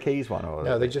Florida Keys one, or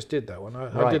no? They just did that one.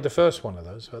 I did the first one of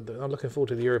those. So I'm looking forward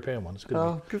to the European one. It's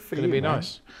going to be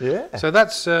nice. Yeah. So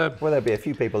that's. Well, there'll be a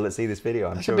few people that see this video.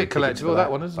 I'm sure. It's a bit collectible, that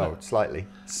one, isn't it? Oh,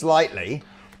 slightly.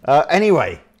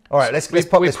 Anyway. All right, let's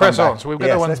pop this press one back. on. So we've got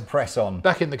that one. Let's press on.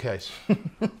 Back in the case.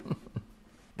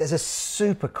 There's a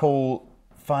super cool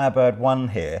Firebird 1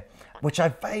 here, which I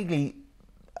don't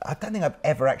think I've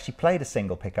ever actually played a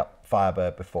single pickup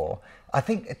Firebird before. I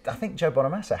think Joe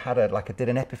Bonamassa did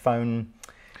an Epiphone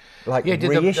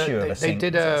reissue of a single. They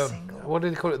did what do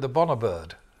they call it? The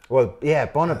Bonnibird. Well, yeah,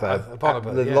 Bonnibird.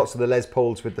 Bonnibird, Lots of the Les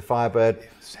Pauls with the Firebird.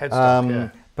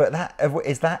 Headstock, But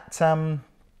is that?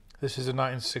 This is a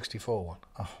 1964 one.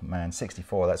 Oh man,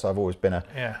 64. That's I've always been a.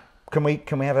 Yeah. Can we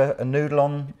have a noodle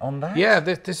on that? Yeah,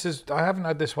 this is. I haven't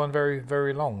had this one very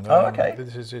very long. Oh, okay.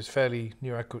 This is fairly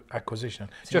new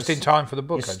acquisition. Just in time for the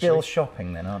book. You're still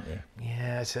shopping then, aren't you?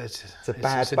 Yeah, it's a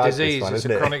bad it's a bug, disease. this one, it's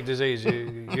isn't a it? chronic disease.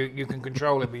 You can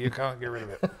control it, but you can't get rid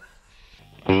of it.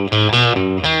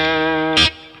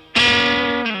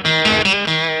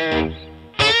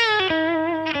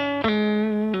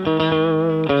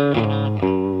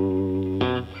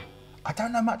 I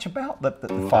don't know much about the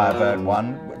Firebird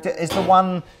one. Is the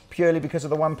one purely because of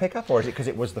the one pickup, or is it because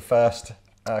it was the first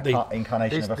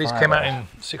incarnation of a Firebird? These came out in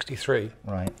 '63.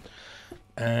 Right.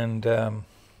 And I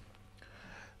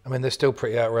mean, they're still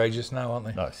pretty outrageous now, aren't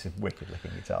they? No, it's a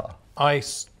wicked-looking guitar.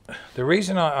 The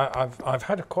reason I've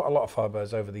had quite a lot of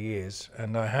Firebirds over the years,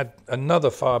 and I had another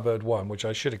Firebird one, which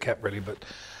I should have kept really, but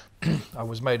I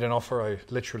was made an offer I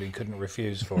literally couldn't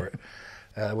refuse for it,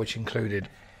 which included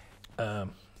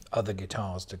other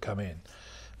guitars to come in.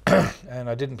 And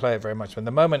I didn't play it very much. When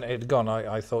the moment it had gone,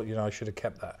 I thought, I should have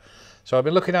kept that. So I've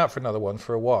been looking out for another one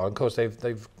for a while. Of course,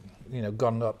 they've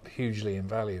gone up hugely in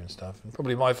value and stuff. And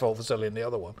probably my fault for selling the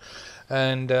other one.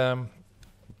 And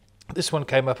this one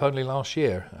came up only last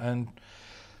year. And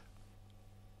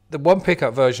the one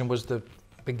pickup version was the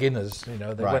beginners.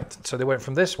 They went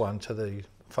from this one to the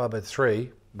Firebird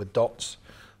 3 with dots,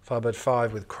 Firebird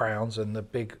 5 with crowns, and the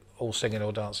big all singing,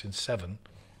 all dancing 7.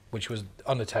 Which was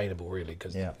unattainable, really,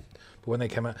 because when they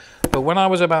came out. But when I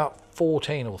was about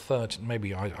 14 or 13,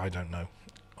 maybe, I don't know,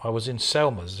 I was in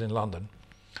Selma's in London,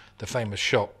 the famous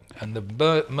shop, and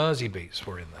the Mersey Beats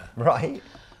were in there. Right.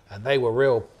 And they were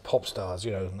real pop stars,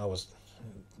 and I was,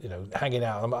 hanging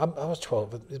out. I was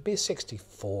 12, it'd be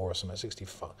 64 or something,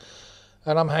 65.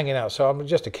 And I'm hanging out, so I'm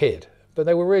just a kid. But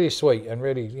they were really sweet and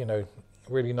really,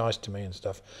 really nice to me and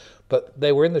stuff. But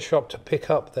they were in the shop to pick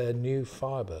up their new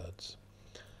Firebirds.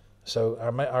 So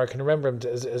I can remember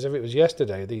them as if it was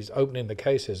yesterday, these opening the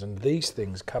cases and these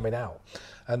things coming out.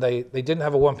 And they didn't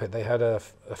have a one pit, they had a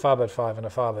Firebird 5 and a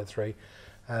Firebird 3.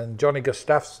 And Johnny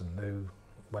Gustafson, who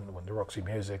went to Roxy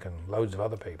Music and loads of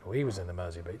other people, he was in the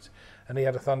Mersey Beats, and he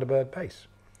had a Thunderbird bass.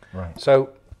 Right.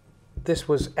 So this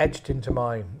was etched into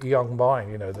my young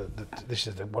mind, that this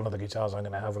is one of the guitars I'm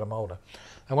going to have when I'm older.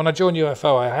 And when I joined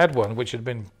UFO, I had one which had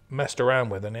been messed around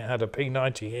with, and it had a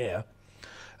P90 here.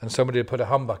 And somebody had put a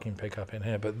humbucking pickup in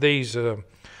here, but these are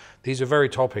very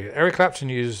toppy. Eric Clapton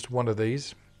used one of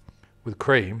these with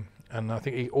cream, and I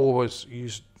think he always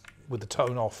used with the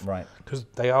tone off, right? Because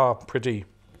they are pretty.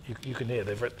 You can hear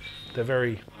they're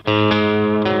very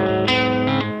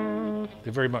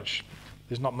much.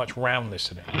 There's not much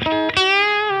roundness in it.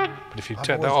 But if you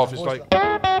take that off, it's like.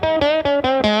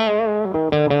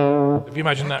 If you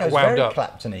imagine that wound up,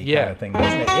 Clapton-y kind of thing,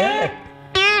 doesn't it? Yeah.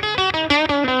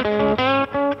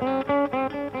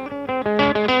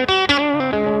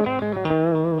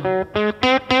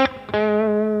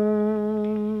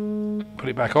 Put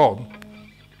it back on.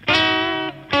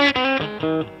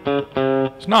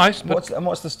 It's nice. But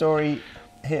what's the story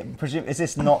here? Is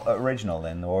this not original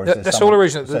then, or is that's all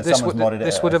original? So this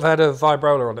would have had a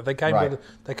vibrola on it. They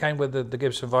came with the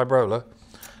Gibson vibrola.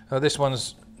 This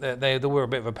one's they were a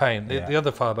bit of a pain. The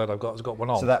other Firebird I've got has got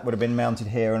one on. So that would have been mounted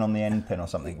here and on the end pin or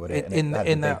something, would it?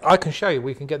 I can show you.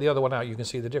 We can get the other one out. You can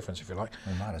see the difference if you like.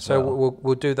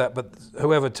 We'll do that. But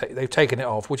whoever they've taken it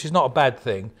off, which is not a bad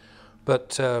thing.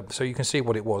 But so you can see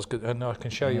what it was, and I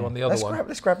can show you on the other one.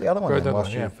 Let's grab the other one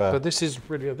then. But this is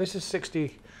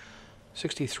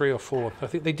 63 or 4. I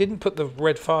think they didn't put the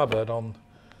red Firebird on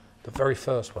the very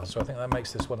first one, so I think that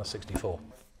makes this one a 64.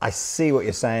 I see what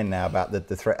you're saying now about the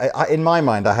thread. In my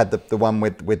mind, I had the one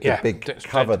with the big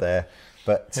cover there,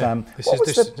 but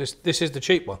this is the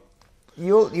cheap one.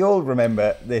 You'll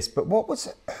remember this, but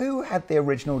who had the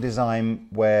original design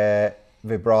where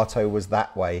vibrato was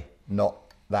that way, not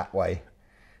that way?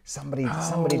 Somebody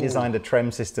designed a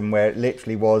trem system where it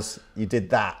literally was, you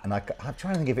did that, and I'm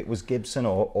trying to think if it was Gibson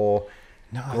or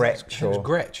Gretsch. It was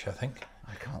Gretsch, I think.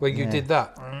 Where you did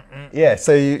that. Yeah,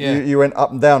 so you went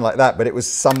up and down like that, but it was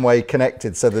some way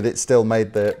connected so that it still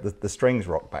made the strings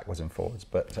rock backwards and forwards.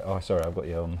 But sorry, I've got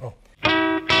you on. Oh.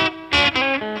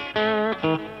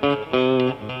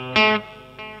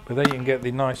 But then you can get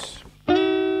the nice.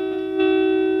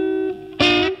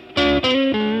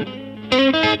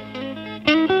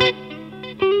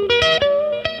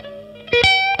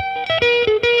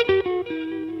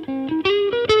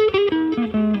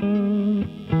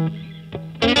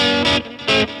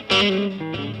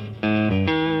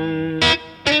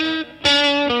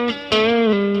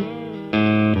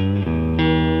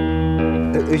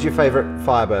 Who's your favourite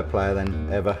Firebird player then,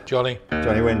 ever? Johnny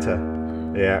Winter.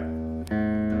 Yeah.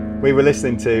 We were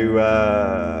listening to.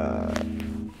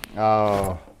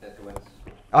 No,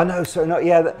 sorry, not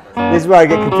yeah. This is where I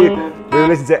get confused. We were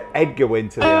listening to Edgar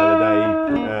Winter the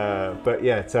other day, but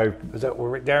yeah. So was that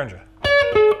Rick Derringer?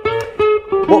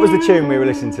 What was the tune we were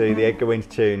listening to? The Edgar Winter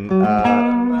tune. Oh,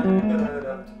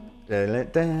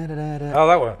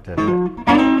 that one.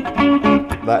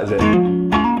 That is it.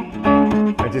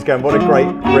 I'm just going, what a great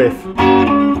riff.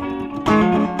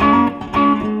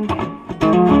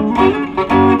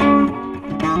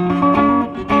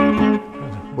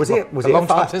 Was he a long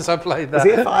time since I played that. Was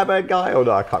he a Firebird guy or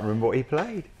no? I can't remember what he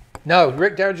played. No,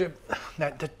 Rick Derringer.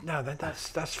 No,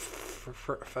 that's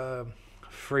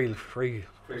free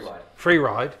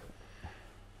ride.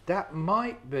 That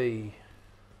might be.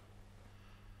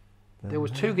 There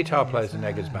was 2 guitar players in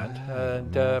Edgar's band,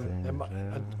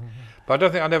 but I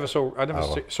don't think I never saw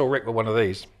Rick with one of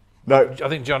these. No. I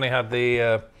think Johnny had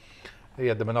the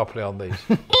monopoly on these.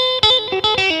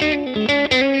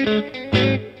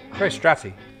 Very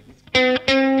stratty.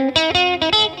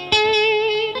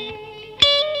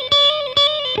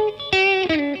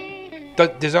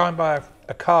 Designed by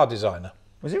a car designer.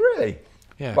 Was it really?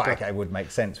 Yeah. But okay, it would make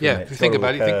sense. Yeah, It? if you think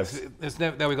about it, Curves.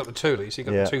 now we've got the two leads, so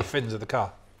you've got the two fins of the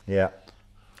car. Yeah.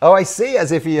 Oh, I see.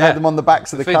 As if you had them on the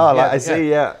backs of the fin, car. yeah, Like I see.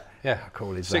 Yeah. Yeah. How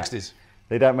cool is that? 60s.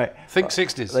 They don't make. Think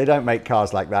 60s. They don't make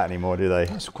cars like that anymore, do they?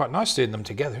 It's quite nice seeing them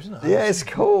together, isn't it? Yeah, it's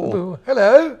cool. Ooh,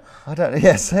 hello. I don't know.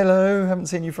 Yes, hello. Haven't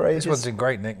seen you for ages. This one's in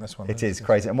great nick. This one. It is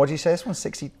crazy. And what do you say? This one's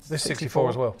 60. This 64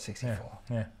 as well. 64.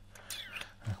 Yeah.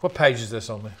 What page is this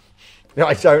on?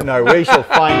 I don't know. We shall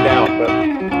find out.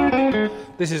 But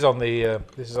This is on the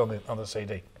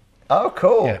CD. oh,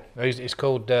 cool. Yeah, it's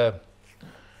called. I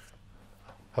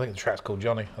think the track's called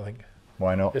Johnny. I think.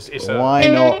 Why not? It's Why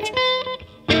not?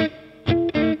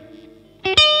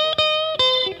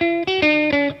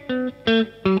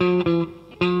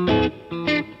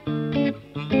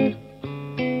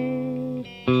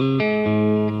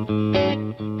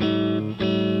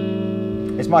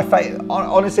 It's my favorite.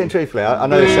 Honestly and truthfully, I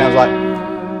know this sounds like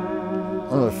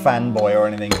I'm not a fanboy or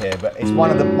anything here, but it's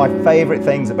one of my favourite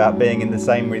things about being in the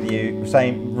same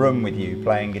room with you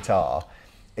playing guitar,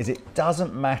 is it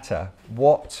doesn't matter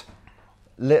what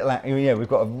little, we've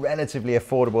got a relatively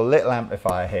affordable little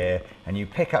amplifier here, and you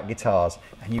pick up guitars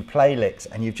and you play licks,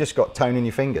 and you've just got tone in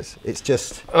your fingers. It's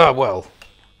just. Oh well.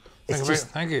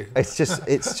 Thank you.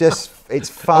 It's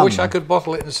fun. I wish I could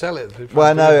bottle it and sell it.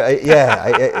 Well, no,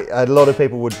 a lot of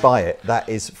people would buy it. That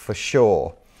is for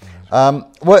sure.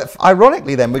 Well,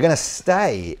 ironically, then we're going to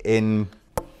stay in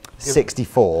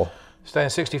 '64. Stay in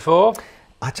 '64.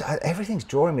 Everything's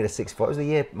drawing me to '64. It was the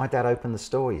year my dad opened the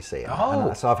store. You see,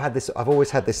 Oh. So I've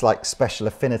always had this like special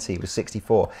affinity with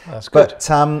 '64. That's good. But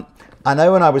I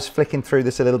know when I was flicking through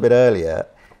this a little bit earlier,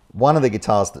 one of the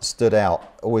guitars that stood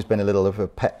out, always been a little of a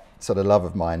pet sort of love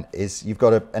of mine, is you've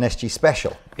got an SG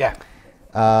Special. Yeah.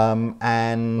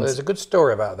 And Well, there's a good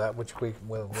story about that, which we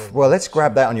will. Well, let's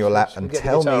grab that on your lap and get the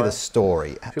tell me guitar the out? story.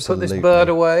 Should we put Absolutely. this bird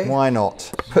away? Why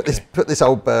not? Put this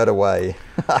old bird away.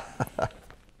 It's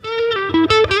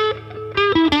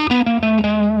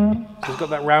got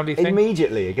that roundy thing.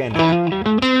 Immediately again.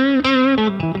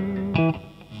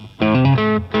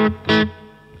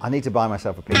 I need to buy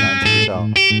myself a P90 guitar.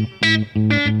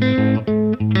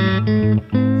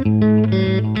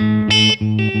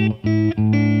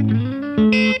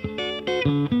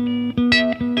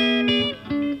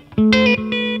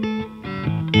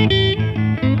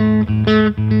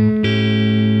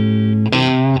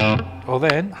 Well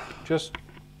then, just.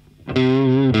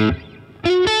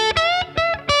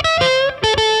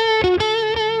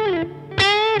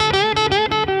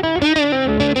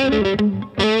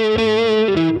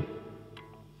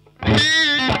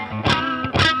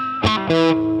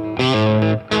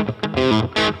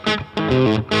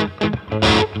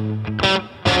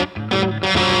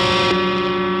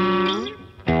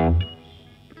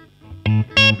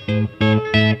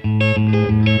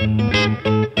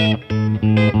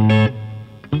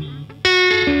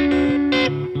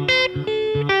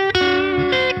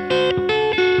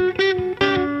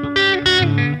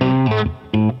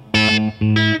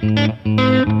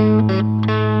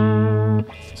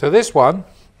 So this one,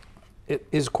 it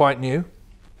is quite new.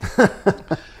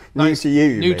 New to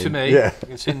you, New mean? to me. Yeah.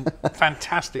 It's in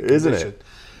fantastic Isn't condition. it?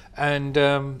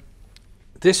 And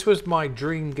this was my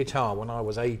dream guitar when I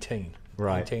was 18.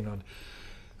 Right. 18 odd.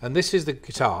 And this is the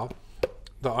guitar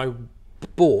that I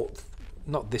bought,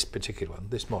 not this particular one,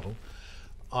 this model.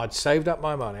 I'd saved up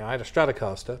my money. I had a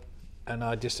Stratocaster, and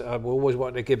I always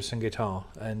wanted a Gibson guitar.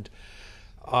 And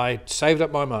I saved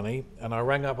up my money, and I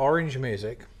rang up Orange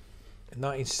Music in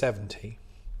 1970.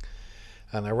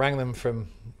 And I rang them from,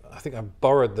 I think I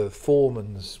borrowed the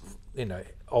foreman's,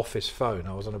 office phone.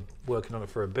 I was working on it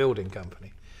for a building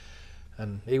company.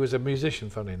 And he was a musician,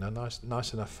 funny enough,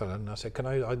 nice enough fellow. And I said,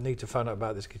 I need to phone up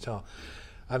about this guitar.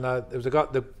 And there was a guy,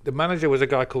 the manager was a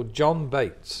guy called John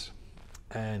Bates.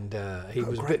 And he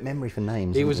was a great memory for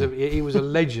names. He was a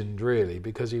legend, really,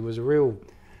 because he was a real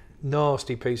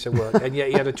nasty piece of work, and yet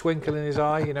he had a twinkle in his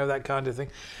eye, that kind of thing.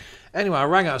 Anyway, I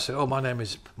rang up and said, "Oh, my name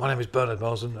is Bernie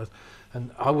Marsden,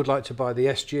 and I would like to buy the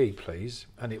SG, please."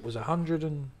 And it was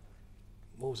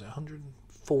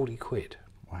 140 quid.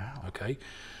 Wow. Okay,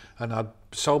 and I'd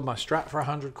sold my Strat for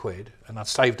 100 quid, and I'd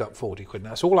saved up 40 quid.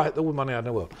 And that's all the money I had in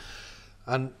the world.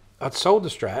 And I'd sold the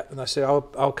Strat, and I said,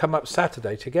 "I'll come up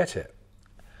Saturday to get it."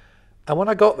 And when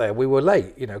I got there, we were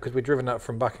late, you know, because we'd driven up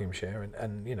from Buckinghamshire,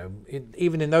 and you know,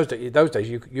 even in those days,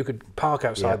 you could park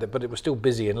outside there, but it was still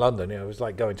busy in London. You know, it was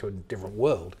like going to a different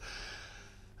world.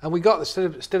 And we got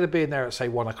instead of being there at say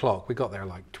 1 o'clock, we got there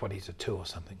like 20 to 2 or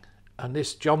something. And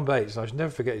this John Bates, I should never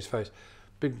forget his face,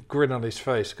 big grin on his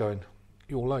face, going,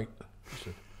 "You're late." He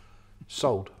said,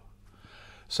 "Sold."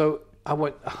 So I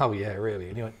went, "Oh yeah, really?"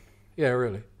 And he went, "Yeah,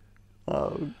 really."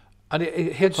 Oh. And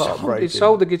he'd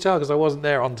sold the guitar because I wasn't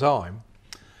there on time.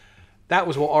 That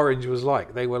was what Orange was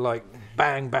like. They were like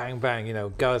bang, bang, bang. You know,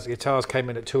 guitars came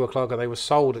in at 2 o'clock and they were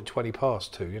sold at 20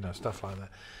 past 2. You know, stuff like that.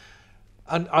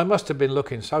 And I must have been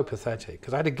looking so pathetic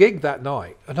because I had a gig that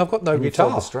night and I've got no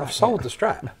guitar. I've sold the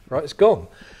Strat. Right, it's gone.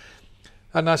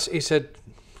 And he said,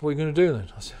 "What are you going to do then?"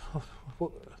 I said,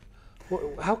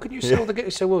 "How can you sell the guitar?"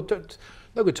 He said, "Well,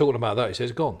 no good talking about that." He said,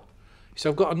 "It's gone." He said,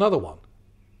 "I've got another one."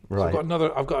 Right.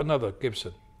 So I've got another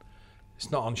Gibson. It's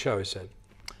not on show, he said.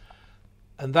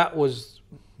 And that was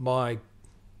my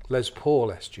Les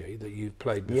Paul SG that you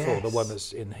played before, the one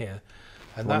that's in here.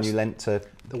 And the one you lent to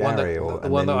Gary,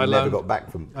 and then you never got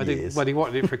back from years. Well, he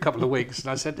wanted it for a couple of weeks,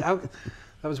 and I said, "How?"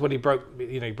 That was when he broke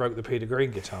the Peter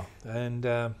Green guitar, and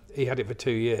he had it for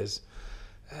 2 years.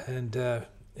 And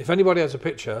if anybody has a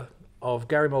picture of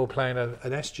Gary Moore playing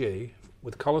an SG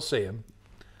with Colosseum,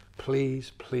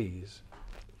 please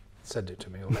send it to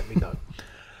me or let me know.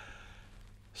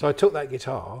 So I took that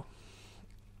guitar,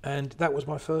 and that was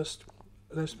my first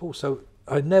Les Paul. So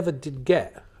I never did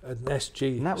get an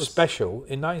SG special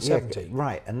in 1970. Yeah,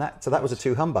 right, and that was a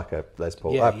 2 humbucker Les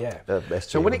Paul. SG,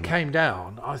 so when it came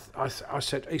down, I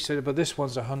said, he said, "But this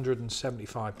one's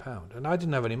 £175," and I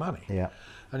didn't have any money. Yeah,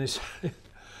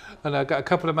 and I got a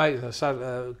couple of mates,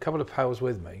 a couple of pals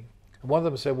with me, and one of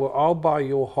them said, "Well, I'll buy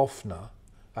your Hofner."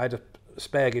 I had a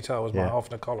spare guitar was my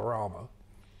Hofner Colorama,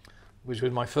 which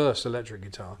was my first electric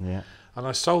guitar. Yeah. And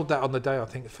I sold that on the day, I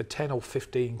think, for 10 or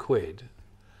 15 quid.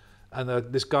 And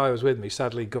this guy who was with me,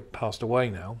 sadly passed away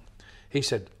now. He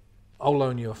said, "I'll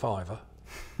loan you a £5.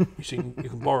 You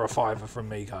can borrow a £5 from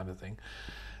me," kind of thing.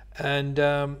 And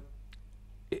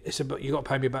he said, "But you got to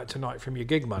pay me back tonight from your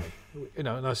gig money." You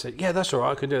know, and I said, "Yeah, that's all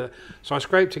right, I can do that." So I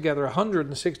scraped together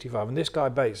 165, and this guy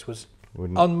Bates was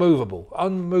unmovable.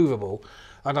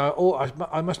 And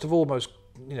I must have almost,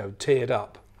 teared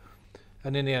up.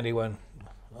 And in the end he went,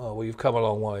 "Oh, well, you've come a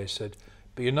long way," he said,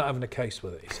 "but you're not having a case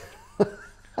with it," he said.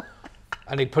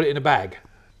 And he put it in a bag.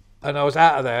 And I was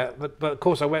out of there, but of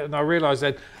course I went and I realised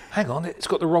then, hang on, it's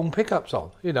got the wrong pickups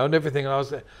on, and everything. And I was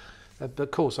there. But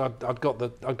of course I'd got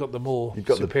the more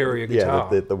superior guitar.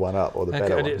 Yeah, the one up or the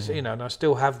better and one. It's, and I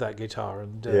still have that guitar.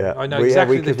 And I know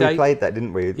exactly the date. We played that,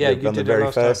 didn't we? Yeah, on the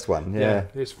very first one. Yeah,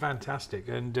 it's fantastic.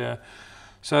 And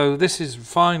so this is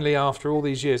finally, after all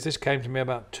these years, this came to me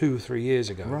about 2 or 3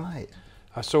 years ago. Right.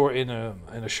 I saw it in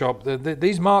a shop.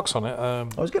 These marks on it. I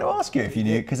was going to ask you if you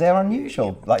knew, because they're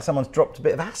unusual. Like someone's dropped a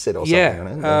bit of acid or something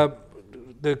on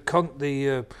it.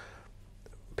 The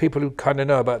people who kind of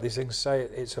know about these things say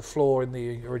it's a flaw in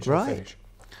the original finish.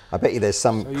 I bet you there's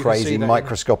some crazy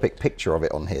microscopic picture of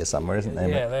it on here somewhere, isn't there?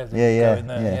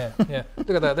 Yeah. Look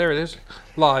at that. There it is,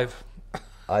 live.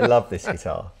 I love this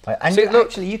guitar. And see, look,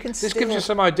 actually, you can. This gives you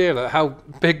some idea of how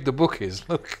big the book is.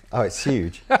 Look. Oh, it's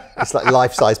huge. It's like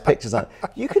life-size pictures.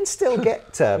 You can still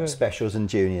get specials and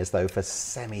juniors though for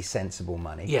semi-sensible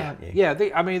money. Yeah, can't you? yeah.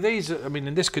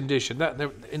 In this condition,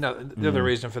 the other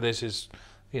reason for this is,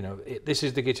 this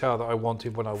is the guitar that I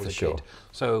wanted when I was a kid.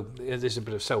 So this is a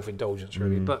bit of self-indulgence,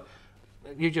 really. But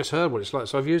you just heard what it's like.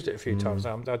 So I've used it a few times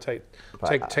now. I take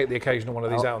the occasional one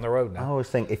of these out on the road now. I always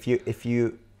think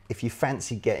if you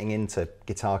fancy getting into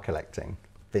guitar collecting,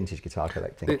 vintage guitar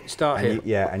collecting, start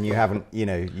here. And you haven't,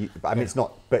 it's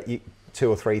not, but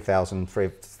 2,000 or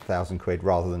 3,000 quid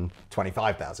rather than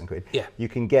 25,000 quid. Yeah. You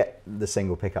can get the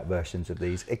single pickup versions of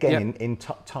these again in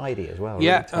tidy as well.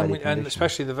 Yeah, really and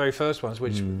especially the very first ones,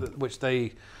 which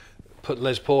they put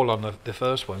Les Paul on the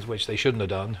first ones, which they shouldn't have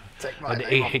done.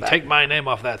 Take my name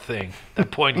off that thing,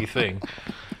 that pointy thing.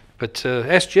 But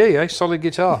SG, solid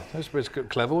guitar. That's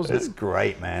clever, wasn't it? It's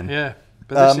great, man. Yeah,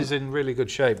 but this is in really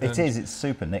good shape. It is. It's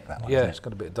super nick, that one. Yeah, it's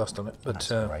got a bit of dust on it. But that's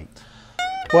great.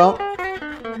 Well,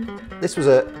 this was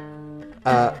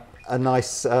a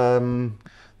nice.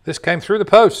 This came through the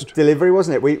post. Delivery,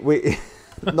 wasn't it? We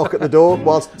knock at the door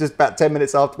whilst just about 10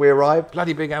 minutes after we arrived.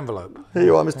 Bloody big envelope. Here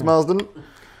you are, Mr. Marsden.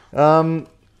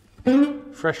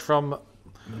 Fresh from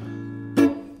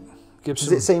Gibson.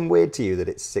 Does it seem weird to you that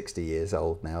it's 60 years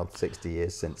old now, 60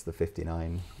 years since the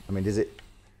 59? I mean, does it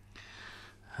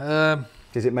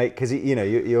make, because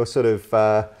you're sort of...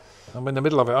 I'm in the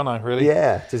middle of it, aren't I, really?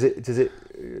 Yeah. Does it,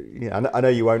 I know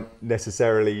you won't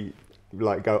necessarily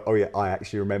like go, oh yeah, I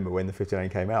actually remember when the 59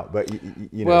 came out, but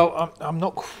you know. Well, I'm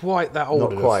not quite that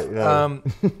old. Not quite, no.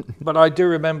 But I do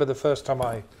remember the first time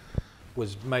I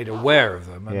was made aware of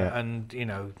them, and, Yeah. and you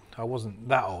know, I wasn't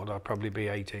that old. I'd probably be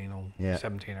 18 or Yeah.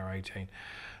 17 or 18.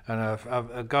 And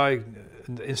a guy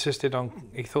insisted on,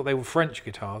 he thought they were French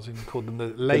guitars and called them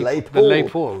the Les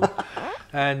Paul.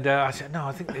 And I said, no,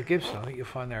 I think they're Gibson. I think you'll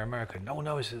find they're American.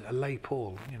 No, it's a Les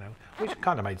Paul, you know, which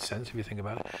kind of made sense if you think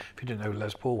about it, if you didn't know who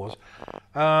Les Paul was.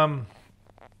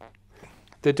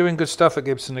 They're doing good stuff at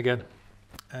Gibson again.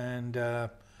 And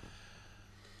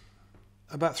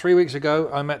about 3 weeks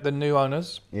ago, I met the new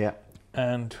owners. Yeah.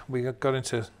 And we got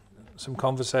into some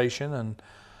conversation, and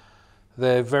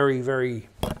they're very, very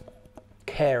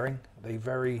caring. They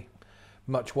very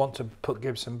much want to put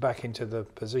Gibson back into the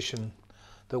position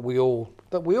that we all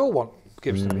want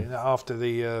Gibson to be in, after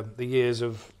the years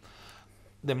of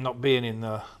them not being in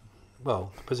the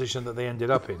position that they ended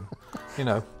up in, you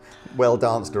know. Well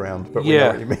danced around, but we know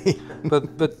what you mean.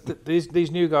 but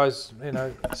these new guys, you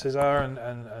know, Cesar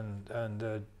and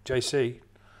JC,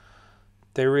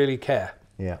 they really care.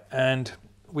 Yeah. And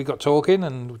we got talking,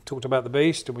 and we talked about the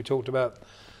Beast, and we talked about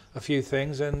a few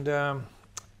things, and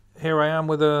here I am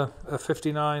with a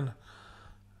 59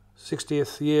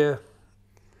 60th year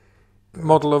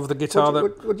model of the guitar.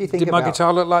 What do you think did about my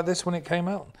guitar look like this when it came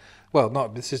out? Well,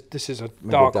 not this is a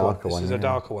darker one. This is a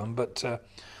darker one, but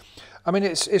I mean,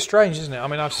 it's strange, isn't it? I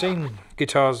mean, I've seen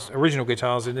original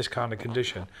guitars in this kind of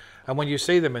condition, and when you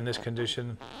see them in this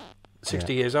condition,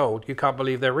 60 years old, you can't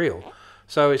believe they're real.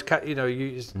 So it's, you know,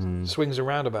 swings and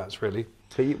roundabouts, really.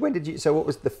 So so what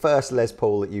was the first Les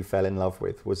Paul that you fell in love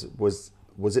with?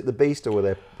 Was it the Beast, or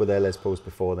were there Les Pauls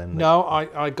before then? No,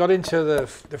 I got into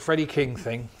the Freddie King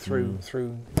thing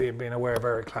through being aware of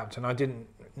Eric Clapton.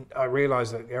 I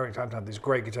realised that Eric Clapton had this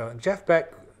great guitar. And Jeff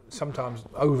Beck sometimes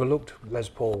overlooked Les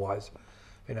Paul wise,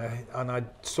 you know. And I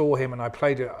saw him, and I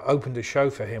opened a show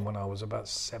for him when I was about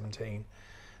 17,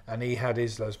 and he had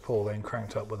his Les Paul then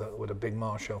cranked up with a big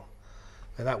Marshall.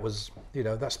 And that was, you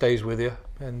know, that stays with you.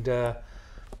 And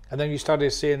then you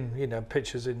started seeing, you know,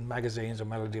 pictures in magazines or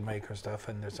Melody Maker and stuff,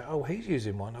 and they say, oh, he's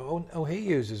using one. Oh, he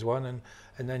uses one.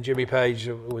 And then Jimmy Page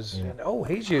was, oh,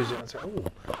 he's using it. I said, oh,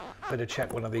 better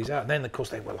check one of these out. And then, of course,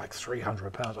 they were like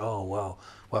 £300. Oh,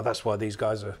 well, that's why these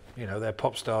guys are, you know, they're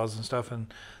pop stars and stuff,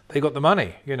 and they got the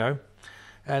money, you know.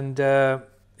 And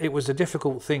it was a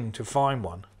difficult thing to find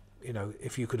one, you know,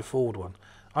 if you could afford one.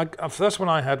 The first one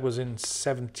I had was in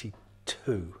 72.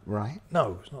 Right.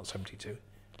 No, it's not 72.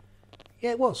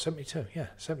 Yeah, it was 72. Yeah,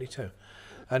 72.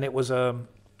 And it was a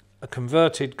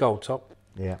converted gold top.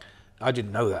 Yeah. I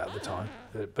didn't know that at the time,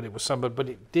 but it was but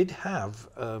it did have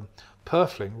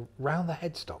purfling round the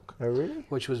headstock. Oh, really?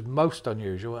 Which was most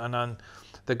unusual. And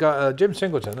the guy, Jim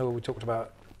Singleton, who we talked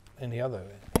about in the other,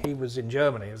 he was in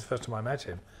Germany. It was the first time I met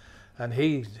him, and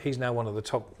he's now one of the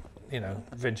top, you know,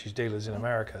 vintage dealers in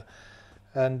America.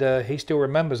 And he still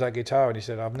remembers that guitar, and he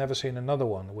said, I've never seen another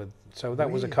one with. So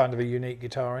that was a kind of a unique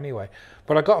guitar anyway.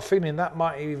 But I got a feeling that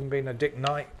might have even been a Dick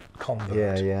Knight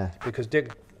convert. Yeah. Because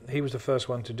he was the first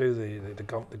one to do the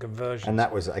conversion. And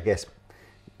that was, I guess,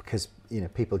 because, you know,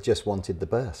 people just wanted the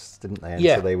bursts, didn't they? And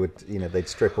yeah. So they would, you know, they'd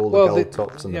strip all the gold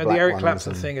tops and the black ones. The Eric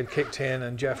Clapton thing had kicked in,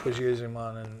 and Jeff was using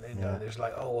one, and you know, it was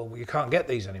like, oh, well, you can't get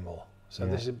these anymore. So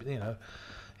this is, you know.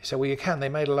 He said, well, you can. They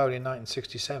made a load in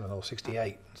 1967 or 68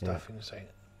 and stuff. And you say,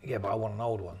 yeah, but I want an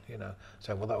old one, you know.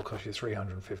 So, well, that will cost you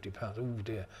 £350. Oh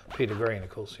dear. Peter Green,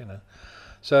 of course, you know.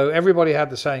 So everybody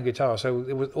had the same guitar. So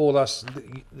it was all us.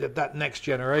 That next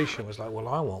generation was like, well,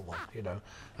 I want one, you know.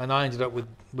 And I ended up with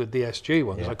the SG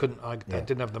one because I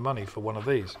didn't have the money for one of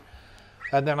these.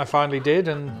 And then I finally did,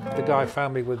 and the guy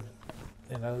found me with,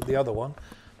 you know, the other one.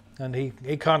 And he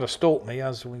kind of stalked me,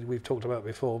 as we've talked about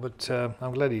before. But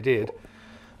I'm glad he did.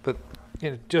 But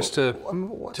you know, just to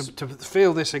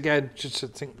feel this again, just to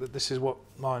think that this is what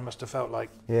mine must have felt like,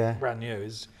 brand new,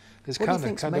 is what do you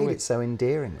think's made it so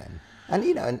endearing then? And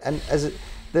you know, and as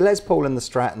the Les Paul and the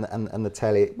Strat and the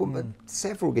Telly,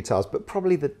 several guitars, but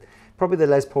probably the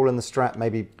Les Paul and the Strat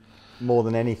maybe more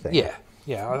than anything. Yeah.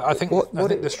 I think the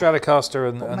Stratocaster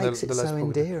and what makes the it Les so Paul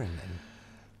endearing then?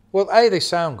 Well, they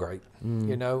sound great,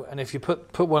 you know, and if you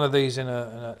put one of these in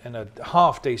a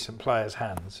half decent player's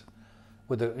hands,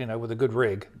 with a good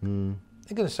rig,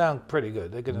 they're going to sound pretty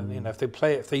good. They're going to, you know,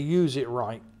 if they use it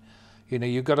right, you know,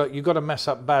 you've got to mess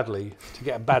up badly to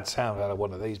get a bad sound out of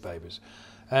one of these babies,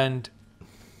 and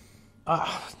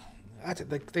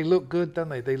they look good, don't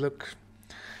they? They look.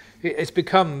 It's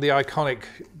become the iconic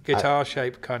guitar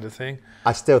shape kind of thing.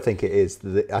 I still think it is.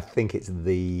 I think it's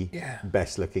the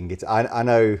best looking guitar. I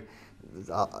know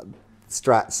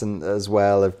Strats and as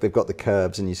well, they've got the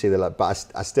curves, and you see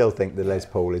but I still think the Les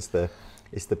Paul is the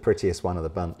prettiest one of the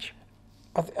bunch.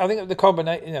 I think the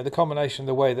combination of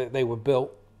the way that they were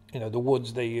built, the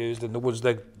woods they used and the woods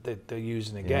they're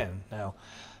using again now,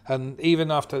 and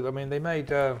even after, I mean, they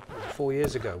made 4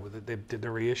 years ago they did the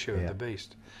reissue of the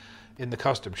Beast in the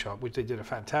custom shop, which they did a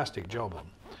fantastic job on.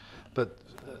 But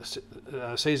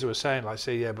Caesar was saying,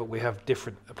 but we have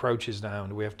different approaches now,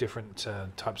 and we have different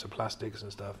types of plastics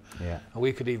and stuff. Yeah. And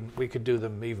we could do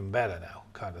them even better now,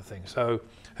 kind of thing. So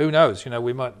who knows?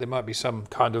 There might be some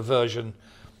kind of version,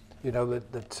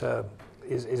 that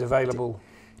is available.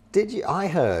 Did you? I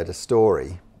heard a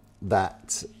story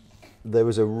that there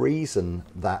was a reason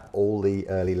that all the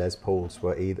early Les Pauls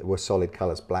were solid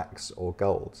colours, blacks or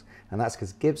golds, and that's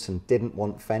because Gibson didn't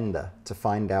want Fender to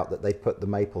find out that they put the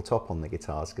maple top on the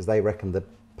guitars, because they reckoned that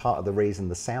part of the reason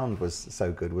the sound was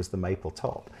so good was the maple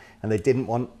top, and they didn't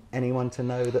want anyone to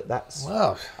know that that's.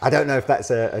 Well, I don't know if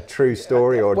that's a true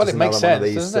story or just another one of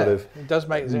these sort of it does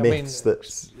make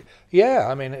myths. Yeah,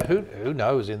 I mean, who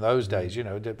knows in those days,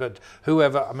 but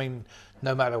whoever, I mean,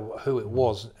 no matter who it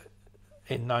was.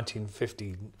 In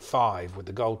 1955 with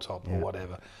the gold top or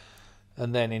whatever,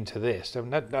 and then into this. And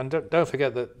don't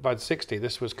forget that by the 60s,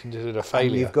 this was considered a failure.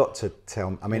 And you've got to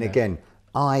tell me, I mean, again,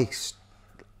 I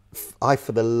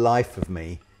for the life of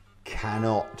me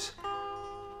cannot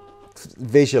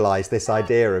visualize this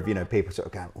idea of, people sort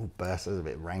of going, oh, burst is a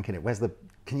bit rank in it.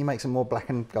 Can you make some more black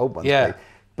and gold ones? Yeah.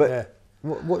 Please?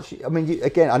 But I mean,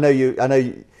 again, I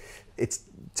know it's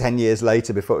 10 years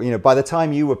later before, by the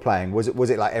time you were playing, was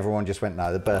it like everyone just went,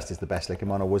 no, the Burst is the best looking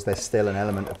one, or was there still an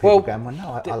element of people going, well,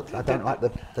 no,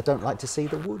 I don't like to see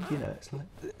the wood, It's like...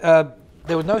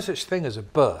 there was no such thing as a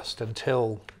Burst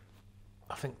until,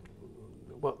 I think,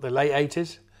 the late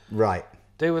 80s. Right.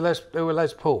 They were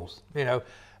Les Pauls, and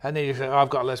then you say, I've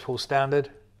got a Les Paul Standard.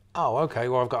 Oh, okay,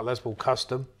 well, I've got a Les Paul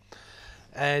Custom.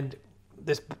 And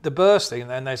the Burst thing, and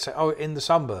then they say, oh, in the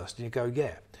Sunburst, and you go,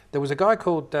 yeah. There was a guy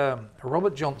called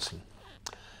Robert Johnson,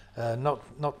 not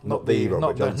the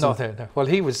Robert Johnson. No. Well,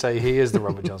 he would say he is the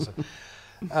Robert Johnson.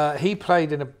 He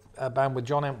played in a band with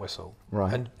John Entwistle,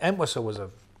 right? And Entwistle was a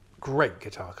great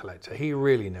guitar collector. He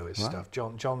really knew his stuff.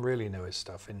 John really knew his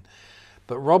stuff.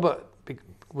 But Robert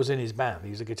was in his band.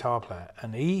 He's a guitar player,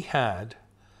 and he had,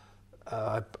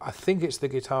 I think it's the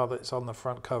guitar that's on the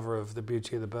front cover of The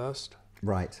Beauty of the Burst.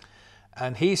 Right.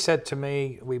 And he said to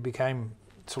me, we became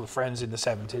sort of friends in the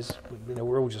 70s.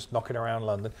 We're all just knocking around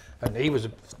London, and he was,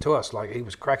 to us, like, he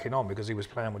was cracking on because he was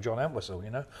playing with John Entwistle,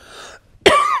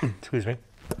 Excuse me.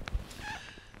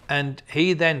 And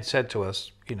he then said to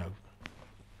us,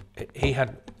 he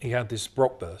had this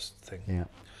Rockburst thing,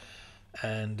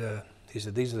 and he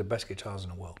said, these are the best guitars in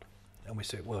the world. And we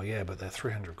said, well, yeah, but they're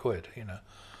 300 quid, we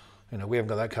haven't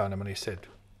got that kind of money. He said,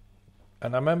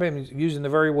 and I remember him using the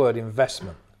very word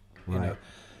investment,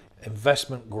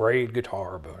 investment grade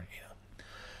guitar, but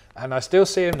and I still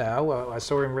see him now. I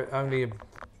saw him only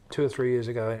 2 or 3 years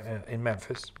ago in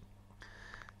Memphis,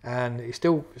 and he's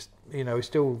still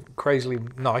crazily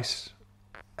nice.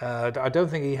 I don't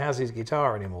think he has his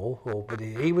guitar anymore, but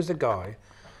he was the guy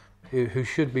who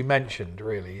should be mentioned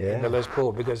really in the Les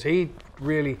Paul, because he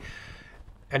really.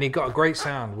 And he got a great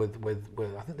sound with I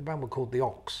think the band were called the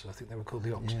Ox. I think they were called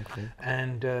the Ox. Yeah, cool.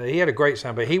 And he had a great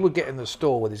sound, but he would get in the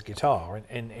store with his guitar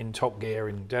in Top Gear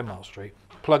in Denmark Street,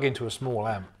 plug into a small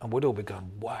amp, and we'd all be going,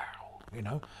 wow,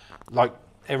 like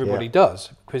everybody does.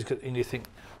 And you think,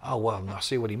 oh, well, I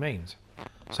see what he means.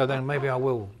 So then maybe I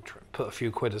will put a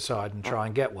few quid aside and try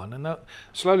and get one. And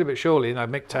slowly but surely,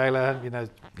 Mick Taylor,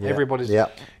 everybody's. Yeah.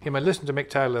 Listen to Mick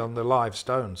Taylor on the live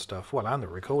Stone stuff, and the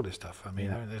recorded stuff. I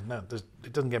mean,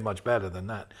 it doesn't get much better than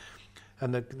that.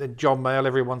 And the John Mayall,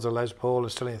 everyone's a Les Paul,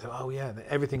 is still in. Oh yeah,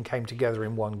 everything came together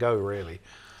in one go, really.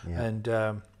 Yeah.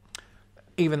 And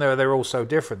even though they're all so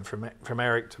different, from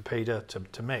Eric to Peter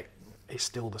to Mick, it's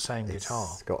still the same guitar.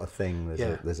 It's got a thing.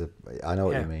 I know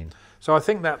what you mean. So I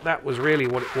think that was really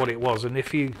what it was. And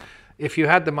if you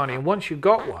had the money, and once you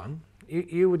got one,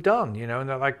 you were done.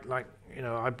 And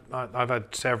I've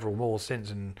had several more since,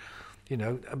 and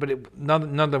but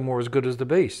none of them were as good as the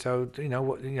Beast. So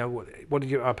what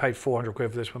did I paid 400 quid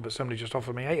for this one, but somebody just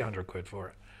offered me 800 quid for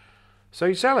it. So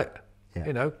you sell it.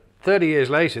 Yeah. 30 years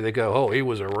later, they go, oh, he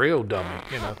was a real dummy.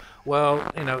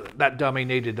 Well, that dummy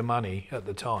needed the money at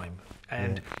the time.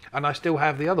 And I still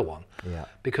have the other one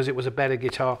because it was a better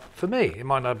guitar for me. It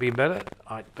might not have been better,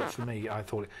 but for me, I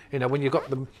thought when you got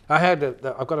them.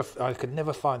 I could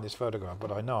never find this photograph,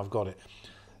 but I know I've got it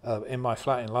in my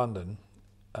flat in London.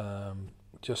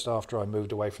 Just after I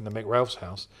moved away from the Mick Ralph's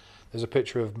house, there's a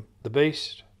picture of the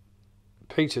Beast,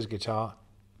 Peter's guitar,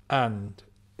 and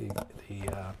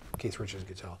Keith Richards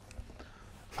guitar.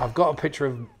 I've got a picture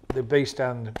of the Beast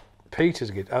and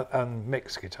Peter's guitar and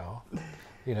Mick's guitar.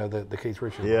 You know, the Keith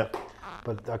Richards. Yeah. One.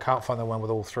 But I can't find the one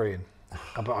with all three in.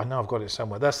 But I know I've got it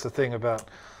somewhere. That's the thing about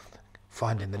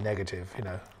finding the negative. You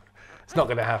know, it's not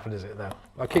going to happen, is it? Though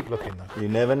I keep looking though. You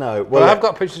never know. Well, I've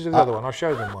got pictures of the other one. I'll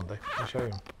show them one day. I'll show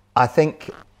you. I think,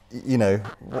 you know,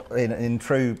 in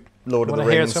true Lord of the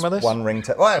Hear Rings, some of this? one ring.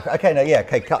 Well, okay, no, yeah,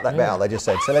 okay, cut that bit out. They just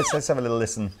said. So let's have a little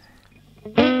listen.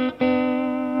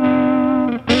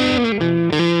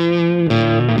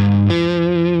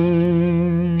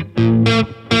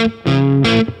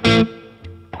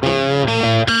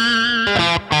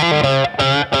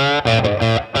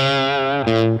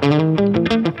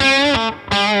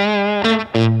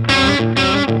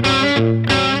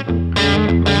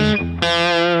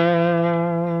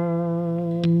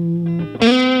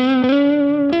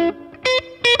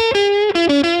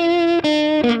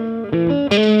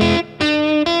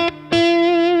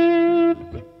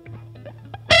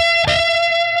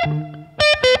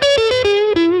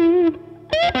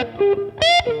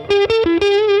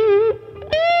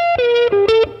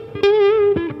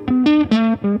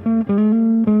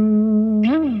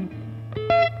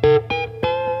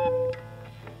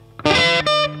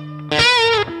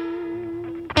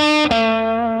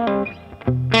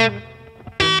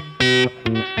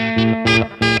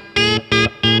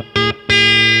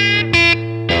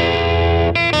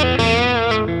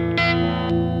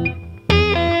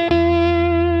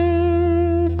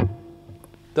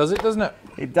 Does it, doesn't it?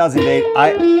 It does indeed.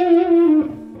 I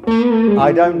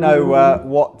don't know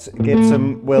what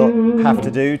Gibson will have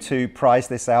to do to prise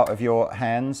this out of your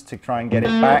hands to try and get it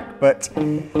back, but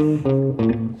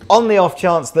on the off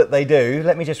chance that they do,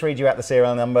 let me just read you out the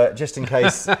serial number just in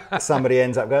case somebody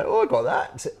ends up going, oh, I got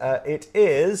that. It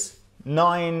is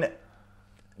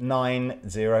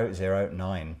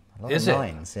 99009. A lot Is of it?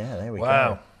 nines. Yeah, there we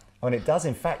Wow. go. Oh, and it does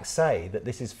in fact say that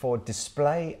this is for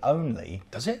display only.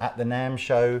 Does it? At the NAMM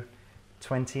show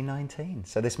 2019.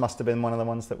 So this must have been one of the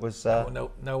ones that was... No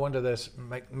wonder they're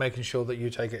making sure that you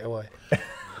take it away.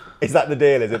 Is that the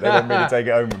deal, is it? They want me to take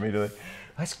it home with me, do they?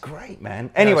 That's great,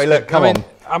 man. Anyway, look, come on.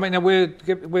 I mean, we're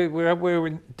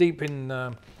deep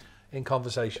in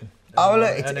conversation. Oh,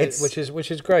 look, it's which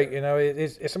is great. You know,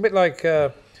 it's a bit like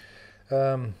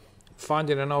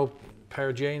finding an old pair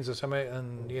of jeans or something,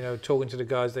 and you know, talking to the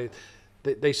guys.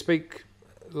 They speak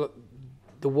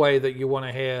the way that you want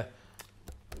to hear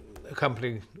a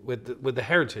company with the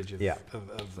heritage of yeah.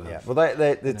 of Well,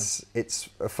 it's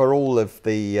for all of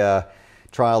the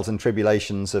trials and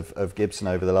tribulations of Gibson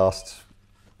over the last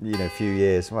few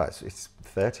years. Well, it's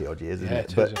 30 odd years, isn't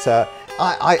it? But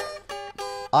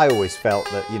I always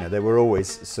felt that there were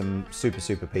always some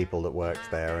super people that worked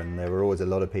there, and there were always a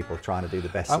lot of people trying to do the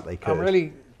best that they could. I'm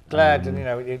really glad, and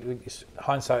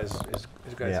hindsight is a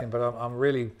great thing, but I'm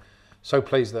really so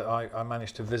pleased that I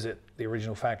managed to visit the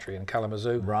original factory in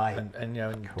Kalamazoo, right?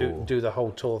 And cool. do the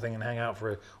whole tour thing and hang out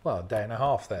for a day and a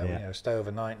half there. Yeah. Stay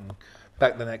overnight and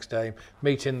back the next day,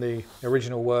 meeting the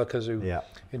original workers who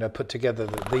put together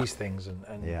these things,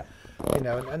 and the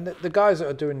guys that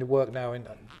are doing the work now in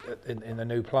the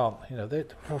new plant.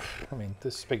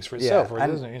 This speaks for itself, really,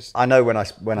 doesn't it? I know when I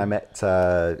met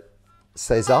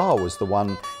Cesar was the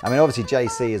one. I mean, obviously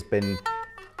JC has been.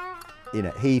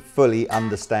 He fully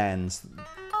understands,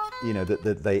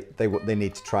 that they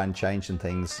need to try and change some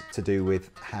things to do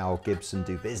with how Gibson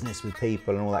do business with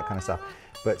people and all that kind of stuff.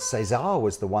 But Cesar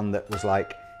was the one that was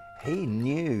like, he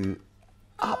knew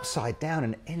upside down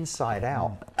and inside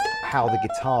out how the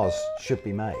guitars should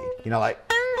be made.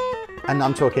 And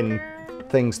I'm talking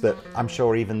things that I'm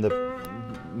sure even the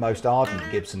most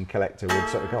ardent Gibson collector would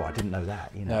sort of go, I didn't know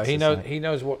that. No, he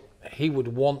knows what he would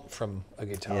want from a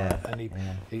guitar, and he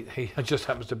just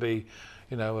happens to be,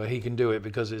 he can do it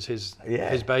because it's his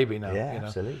baby now. Yeah,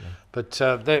 absolutely. But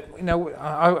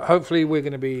hopefully we're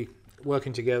going to be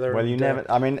working together. Well,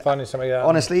 and, finding something out.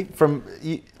 Honestly,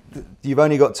 you've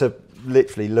only got to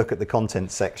literally look at the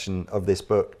content section of this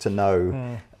book to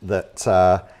know that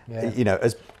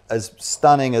as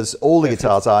stunning as all the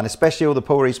guitars are, and especially all the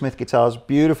Paul Reed Smith guitars,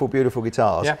 beautiful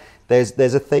guitars. Yeah.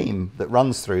 There's a theme that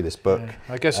runs through this book. Yeah.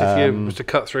 I guess if you was to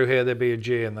cut through here, there'd be a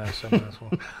G in there somewhere as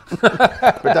well.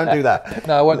 But don't do that.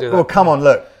 No, I won't do that. Well, come on,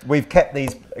 look. We've kept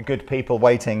these good people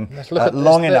waiting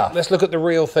long enough. Let's look at the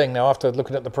real thing now after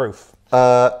looking at the proof.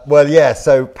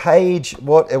 So page,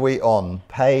 what are we on?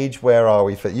 Page, where are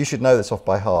we? You should know this off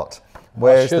by heart.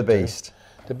 Where's the Beast?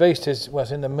 The Beast is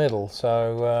in the middle,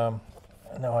 so...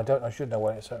 no, I don't. I should know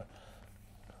where it's at.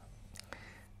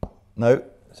 No.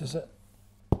 Is this it?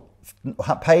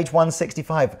 Page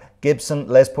 165, Gibson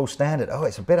Les Paul Standard. Oh,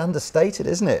 it's a bit understated,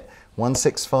 isn't it?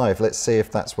 165. Let's see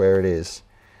if that's where it is.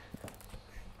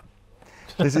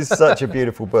 This is such a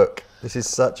beautiful book. This is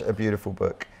such a beautiful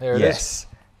book. There it is.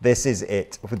 This is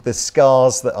it. With the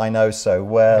scars that I know so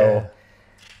well. Yeah.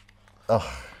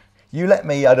 Oh, you let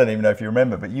me, I don't even know if you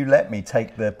remember, but you let me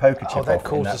take the poker chip off. That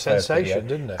caused a sensation,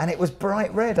 didn't it? And it was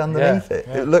bright red underneath it.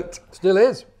 Yeah. It looked... Still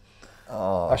is.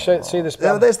 Oh. I'll show you, see this.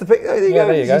 Oh, there's the picture. There you go.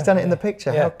 There you go. He's done it in the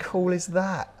picture. How cool is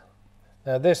that?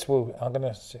 Now this will, I'm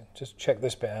going to just check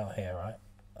this bit out here, right?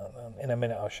 In a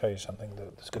minute I'll show you something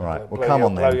that's going to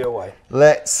blow you away.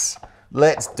 Let's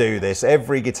do this.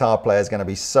 Every guitar player is going to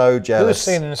be so jealous.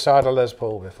 Who's seen inside a Les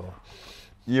Paul before?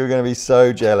 You're going to be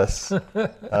so jealous.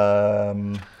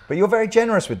 But you're very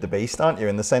generous with the beast, aren't you?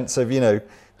 In the sense of,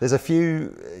 there's a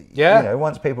few,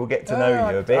 once people get to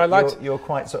know you a bit, you're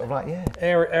quite sort of like,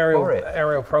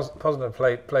 Ariel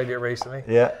Posner played it recently.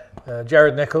 Yeah.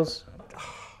 Jared Nichols.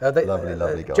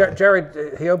 Lovely guy.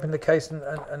 Jared, he opened the case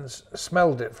and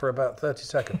smelled it for about 30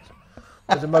 seconds.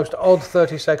 It was the most odd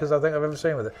 30 seconds I think I've ever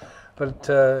seen with it. But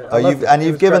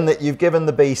you've given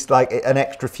the beast like an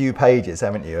extra few pages,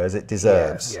 haven't you, as it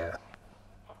deserves? Yeah.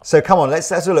 So come on, let's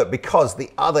have a look, because the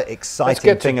other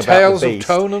exciting thing about the beast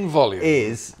of tone and volume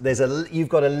is you've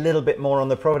got a little bit more on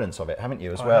the provenance of it, haven't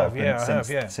you, as well?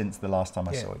 Since the last time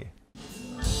I saw you.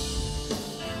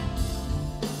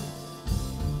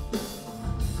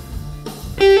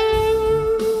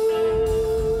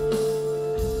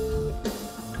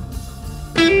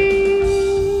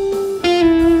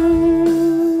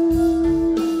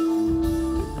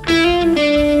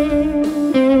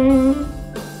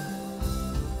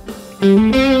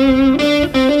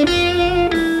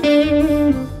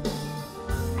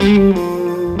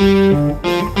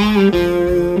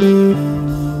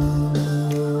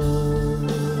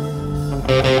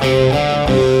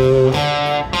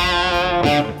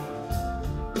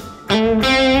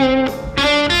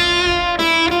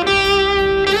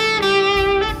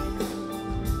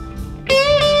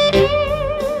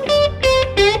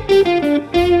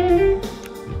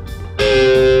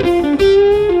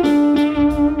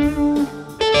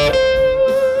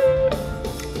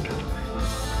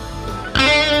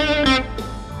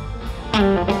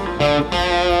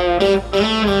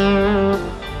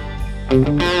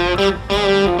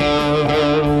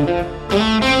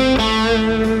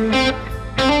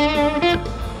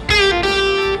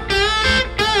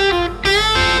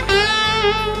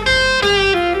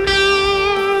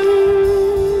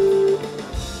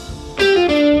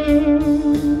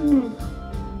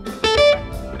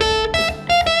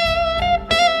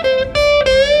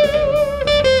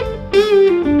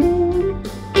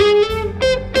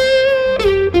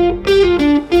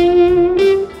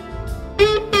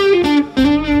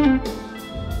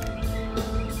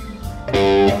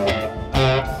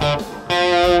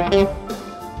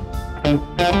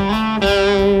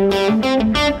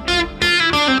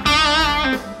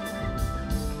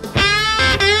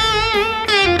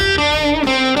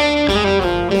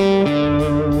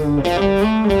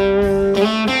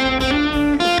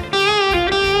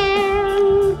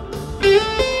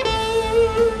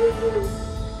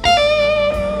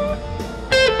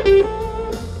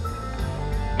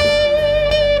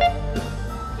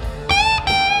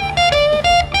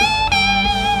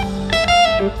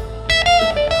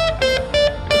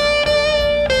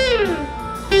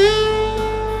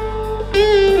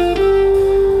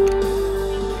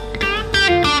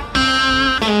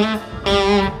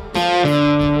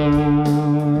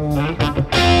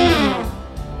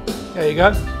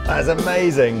 That's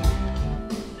amazing.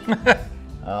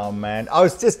 Oh man,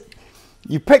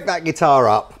 you pick that guitar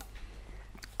up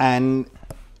and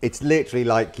it's literally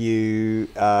like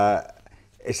it's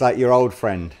like your old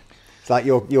friend. It's like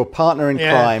your partner in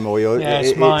crime, or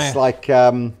it's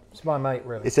my mate,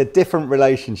 really. It's a different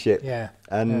relationship. Yeah.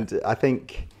 And I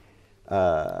think,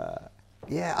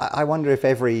 I wonder if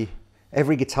every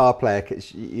guitar player,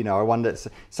 I wonder,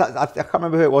 I can't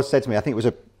remember who it was said to me, I think it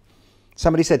was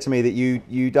somebody said to me that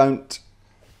you don't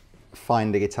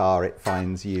find a guitar, it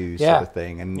finds you, sort of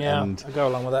thing. And I go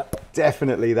along with that.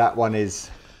 Definitely that one is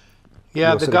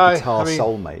your the guy, guitar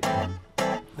soulmate.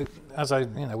 As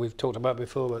we've talked about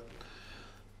before, but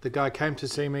the guy came to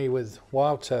see me with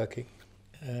Wild Turkey,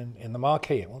 and in the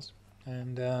Marquee it was,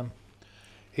 and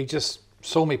he just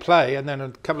saw me play, and then a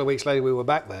couple of weeks later we were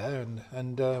back there,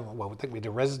 and I think we did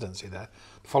a residency there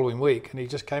the following week, and he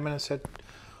just came in and said,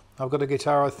 I've got a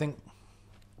guitar, I think.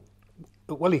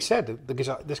 Well, he said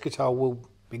this guitar will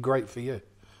be great for you.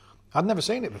 I'd never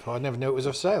seen it before. I never knew it was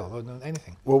for sale or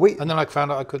anything. Well, and then I found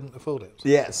out I couldn't afford it.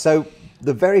 Yeah, so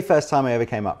the very first time I ever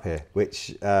came up here,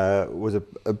 which was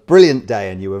a brilliant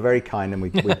day, and you were very kind, and we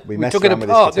messed took it around with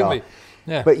apart, this guitar. didn't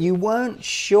we? Yeah. But you weren't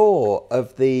sure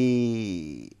of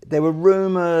there were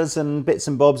rumours and bits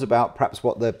and bobs about perhaps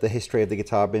what the history of the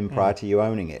guitar had been prior to you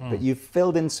owning it. But you've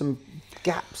filled in some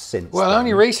gaps since Well, then.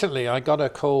 only recently I got a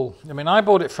call. I mean, I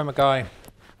bought it from a guy,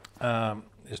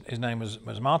 his name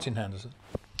was Martin Anderton.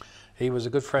 He was a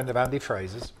good friend of Andy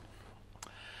Fraser's.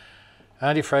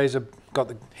 Andy Fraser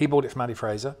he bought it from Andy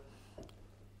Fraser.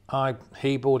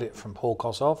 He bought it from Paul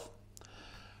Kossoff.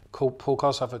 Paul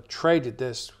Kossoff had traded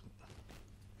this.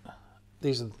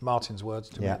 These are Martin's words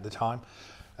to me at the time,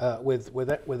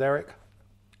 with Eric.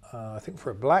 I think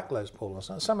for a black Les Paul or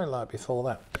something like before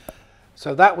that.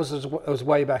 So that was as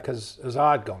way back as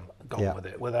I'd gone with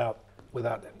it without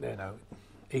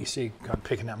EC kind of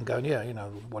picking up and going,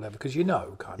 whatever, because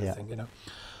kind of thing,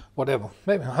 whatever.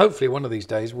 Maybe, hopefully one of these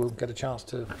days we'll get a chance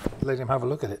to let him have a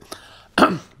look at it.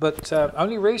 But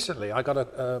only recently I got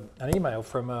an email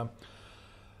from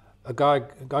a guy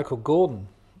called Gordon,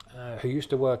 who used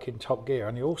to work in Top Gear,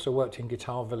 and he also worked in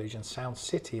Guitar Village and Sound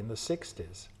City in the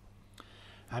 60s.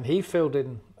 And he filled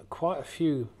in quite a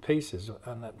few pieces,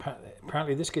 and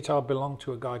apparently this guitar belonged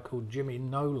to a guy called Jimmy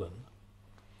Nolan.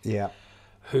 Yeah.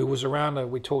 Who was around,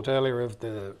 we talked earlier of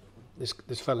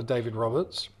this fellow David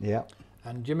Roberts. Yeah.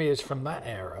 And Jimmy is from that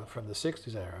era, from the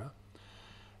 60s era.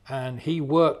 And he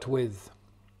worked with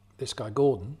this guy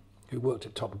Gordon, who worked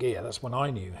at Top Gear. That's when I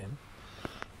knew him.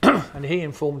 And he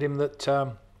informed him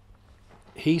that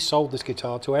he sold this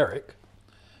guitar to Eric,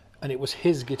 and it was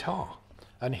his guitar.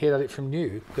 And he had it from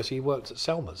new because he worked at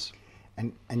Selmer's.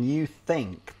 And you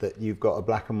think that you've got a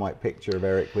black and white picture of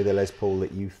Eric with a Les Paul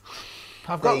that you...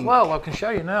 Well, I can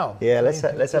show you now. Yeah, let's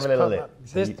have a little look.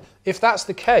 If that's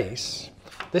the case,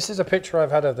 this is a picture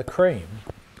I've had of the Cream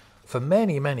for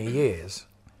many, many years.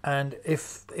 And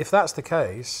if that's the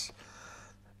case,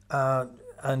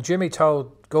 and Jimmy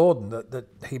told Gordon that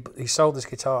he sold this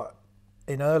guitar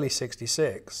in early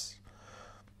 '66,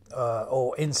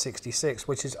 or in '66,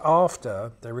 which is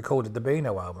after they recorded the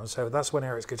Beano album. So that's when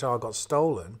Eric's guitar got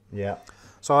stolen. Yeah.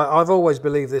 So I've always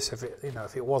believed this. If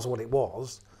it was what it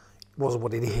was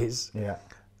what it is. Yeah.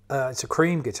 It's a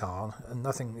Cream guitar, and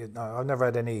nothing. I've never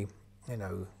had any,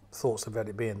 thoughts about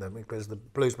it being there because the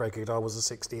Bluesbreaker guitar was a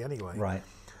 60 anyway. Right.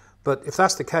 But if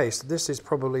that's the case, this is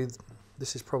probably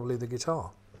the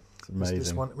guitar. It's amazing.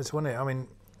 This one. I mean,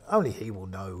 only he will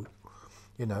know,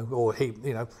 or he,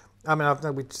 I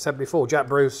mean, we said before, Jack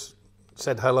Bruce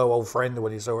said hello, old friend,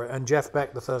 when he saw it, and Jeff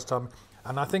Beck the first time,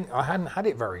 and I think I hadn't had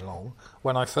it very long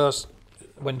when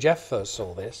Jeff first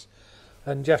saw this.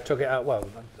 And Jeff took it out,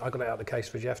 I got it out of the case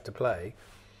for Jeff to play,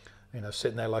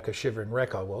 sitting there like a shivering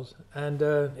wreck I was. And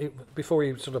before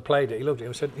he sort of played it, he looked at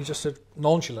it and he just said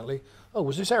nonchalantly, "Oh,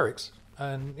 was this Eric's?"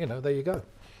 And, there you go.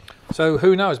 So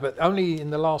who knows? But only in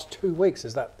the last 2 weeks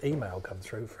has that email come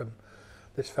through from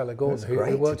this fella Gordon,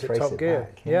 who worked at Top Gear.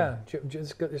 Back, yeah.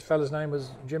 This fella's name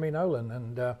was Jimmy Nolan.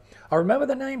 And I remember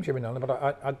the name Jimmy Nolan,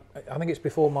 but I think it's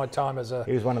before my time as a...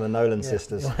 He was one of the Nolan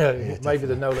sisters. Maybe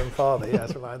the Nolan father,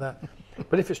 something like that.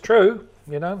 But if it's true,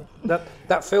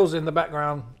 that fills in the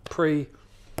background well,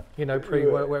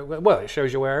 it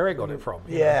shows you where Eric got it from.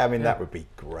 I mean, that would be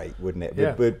great, wouldn't it?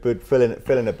 But fill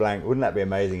in a blank. Wouldn't that be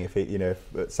amazing if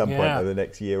if at some point over the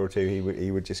next year or two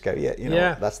he would just go,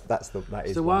 that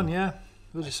is the one. Yeah,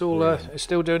 it's all it's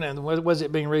still doing it. And where's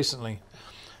it been recently?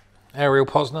 Ariel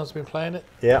Posner's been playing it.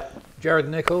 Yeah. Jared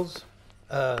Nichols,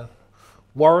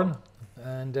 Warren,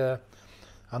 and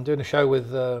I'm doing a show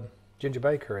with Ginger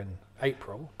Baker in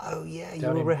April. Oh yeah, you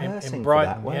were rehearsing in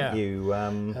Brighton, for that, weren't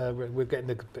you? We're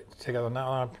getting together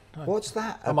now. What's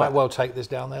that? I might well take this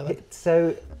down there. Then.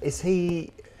 So is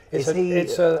he? It's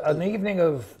an evening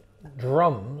of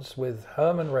drums with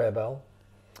Herman Rarebell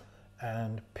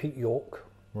and Pete York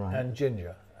and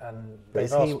Ginger. And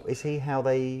is he how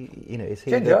they? Is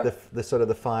he the sort of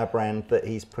the firebrand that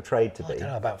he's portrayed to be? I don't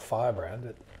know about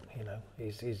firebrand.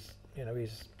 He's.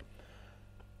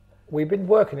 We've been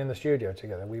working in the studio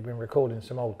together. We've been recording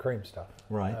some old Cream stuff,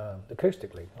 right?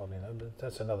 Acoustically, but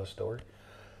that's another story.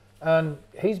 And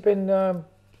he's been,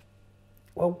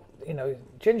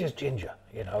 Ginger's Ginger,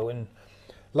 and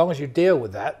as long as you deal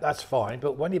with that, that's fine.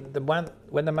 But when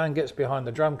the man gets behind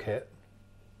the drum kit,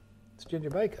 it's Ginger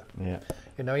Baker. Yeah.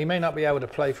 He may not be able to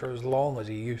play for as long as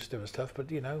he used to and stuff, but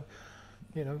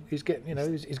he's getting,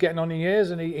 he's getting on in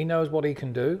years, and he knows what he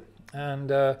can do. And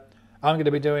I'm going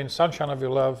to be doing Sunshine of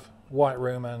Your Love, White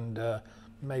Room, and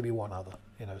maybe one other,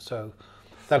 so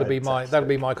that'll be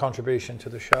my contribution to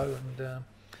the show,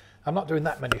 I'm not doing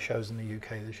that many shows in the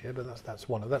UK this year, but that's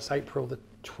one of that's April the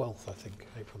 12th, I think.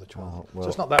 April the 12th. Oh, well, so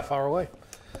it's not that far away.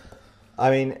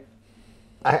 I mean,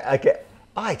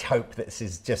 I'd hope this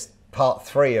is just part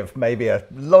 3 of maybe a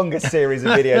longer series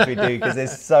of videos we do, because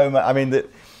there's so much. I mean,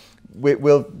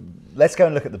 let's go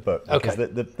and look at the book, because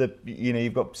the you know,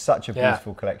 you've got such a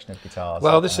beautiful collection of guitars.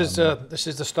 Well, this is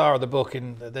the star of the book.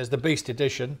 There's the Beast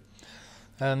edition,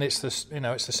 and it's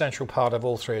the central part of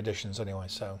all 3 editions anyway.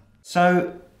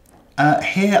 So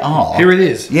here it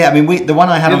is. Yeah, I mean, the one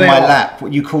I had on my lap,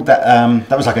 what you called that?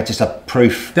 That was like just a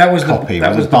proof. That was copy.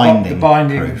 That was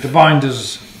the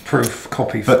binder's proof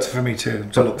copy for me to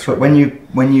look through. But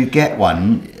when you get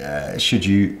one, should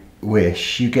you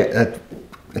wish, you get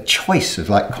a choice of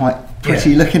like quite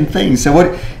pretty looking things. So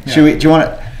what do you want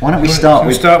to? Why don't we start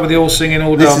with the all singing,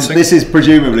 all dancing? This is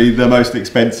presumably the most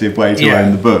expensive way to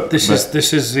own the book. This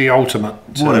is the ultimate.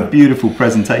 What a beautiful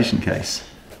presentation case.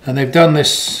 And they've done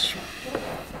this.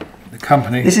 The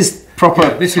company. This is proper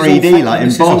 3D, like embossed,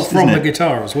 this is all from the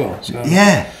guitar as well. So.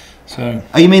 Yeah. So.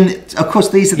 Oh, you mean? Of course,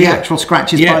 these are the actual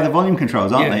scratches by the volume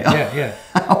controls, aren't they? Yeah.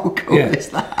 How cool is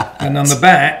that? And on the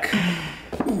back,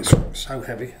 it's so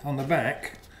heavy. On the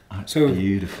back. So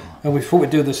beautiful. And we thought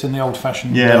we'd do this in the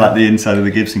old-fashioned. Yeah, like the inside of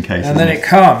the Gibson case. And then it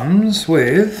comes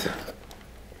with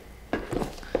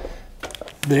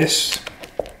this.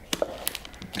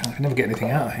 I can never get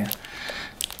anything out of here.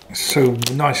 So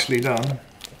nicely done.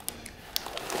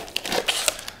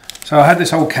 So I had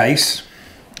this whole case,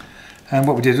 and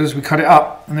what we did was we cut it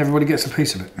up, and everybody gets a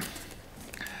piece of it.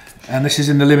 And this is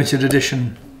in the limited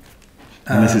edition.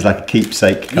 And this is like a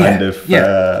keepsake kind of.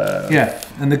 Yeah.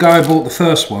 And the guy who bought the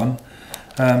first one,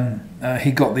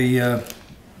 he got the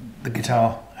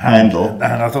guitar handle,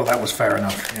 and I thought that was fair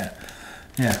enough.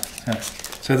 Yeah.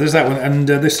 So there's that one, and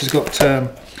this has got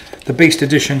the Beast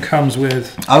edition comes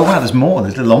with. Oh wow, there's more.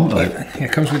 There's a little envelope. Yeah,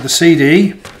 it comes with the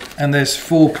CD, and there's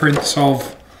 4 prints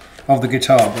of the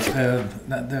guitar.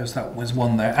 But there's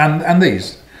one there, and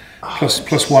these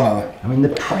plus one other. I mean, the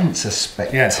prints are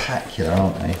spectacular,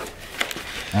 aren't they?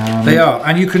 They are,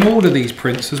 and you can order these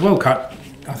prints as well.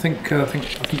 I think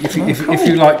if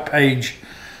you like page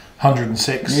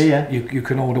 106, you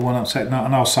can order one upset, and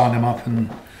I'll sign them up and.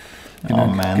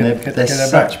 They're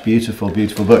such beautiful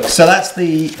books. So that's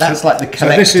like the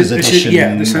collector's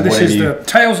edition. So this is the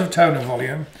Tales of Tone and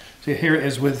Volume. So here it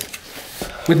is with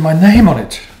my name on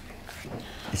it,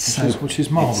 which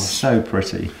is marvelous. It's so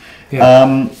pretty.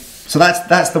 Yeah. So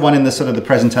that's the one in the sort of the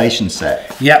presentation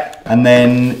set. Yeah. And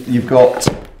then you've got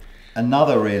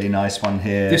another really nice one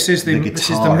here. This is the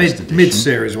mid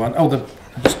series one. Oh,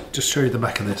 just show you the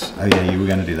back of this. Oh yeah, you were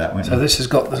going to do that, weren't you? So this has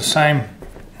got the same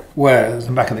wear as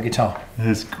the back of the guitar.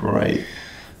 It's great.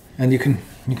 And you can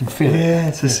feel it. Yeah,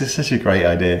 it's such a great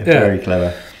idea. Yeah. Very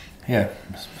clever. Yeah.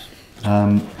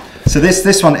 So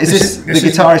this one is the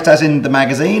guitarist as in the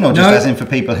magazine, or just as in for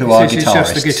people who are guitarists? This is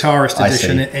just the guitarist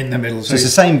edition in the middle. So it's the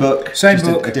same book,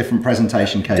 book, a different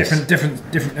presentation case. Different.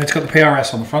 It's got the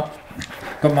PRS on the front.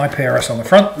 Got my PRS on the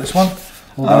front. This one,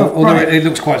 although it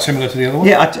looks quite similar to the other one.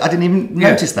 Yeah, I didn't even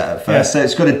notice that at first. So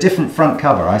it's got a different front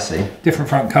cover. I see. Different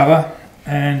front cover,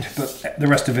 but the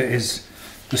rest of it is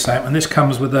the same. And this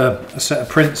comes with a set of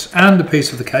prints and a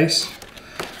piece of the case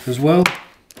as well.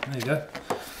 There you go.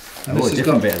 And a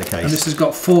different bit of the case. And this has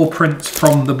got 4 prints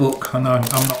from the book, and I'm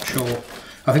not sure.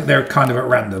 I think they're kind of at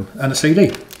random. And a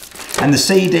CD. And the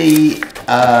CD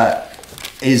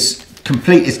is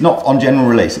complete. It's not on general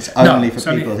release. It's only for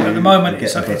people who. At the moment,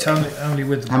 it's only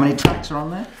with. How many tracks are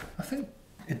on there? I think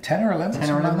 10 or 11.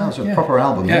 10 or 11. That's a proper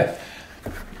album. Yeah.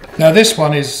 Now this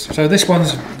one is. So this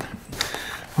one's.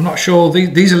 I'm not sure.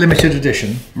 These are limited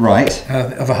edition. Right.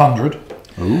 Of 100.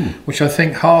 Ooh. Which I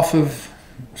think half of.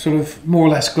 Sort of more or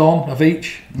less gone of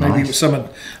each. Maybe some.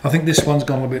 I think this one's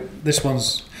gone a bit. This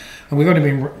one's, and we've only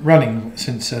been running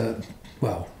since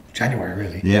January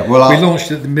really. Yeah. Well, we launched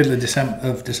at the middle of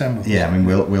December. Yeah. I mean,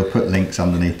 we'll put links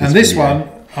underneath. And this one,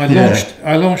 I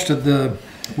launched at the.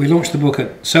 We launched the book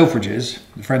at Selfridges.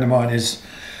 A friend of mine is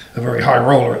a very high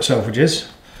roller at Selfridges,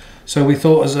 so we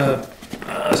thought as a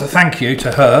thank you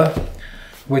to her,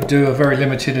 we'd do a very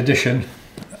limited edition.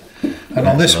 And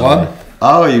on this one.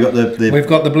 Oh, you got we've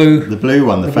got the blue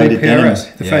one, the faded denim.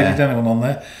 Faded denim one on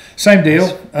there. Same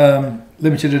deal,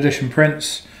 limited edition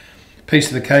prints, piece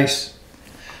of the case.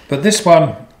 But this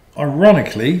one,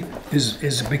 ironically,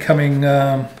 is becoming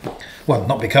has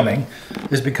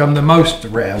become the most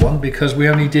rare one because we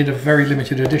only did a very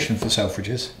limited edition for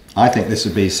Selfridges. I think this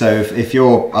would be so. If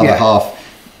your other half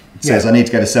says, I need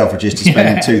to go to Selfridges to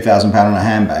spend £2,000 on a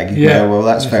handbag, you go, well,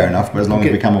 that's fair enough, but as long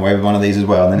as we come away with one of these as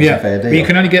well, then it's a fair deal. But you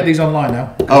can only get these online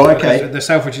now. Oh, okay. The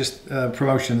Selfridges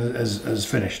promotion has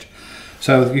finished.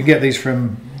 So you can get these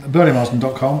from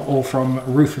BernieMarsden.com or from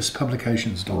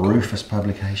RufusPublications.com. Rufus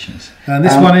Publications. And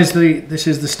this one is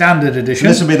the standard edition.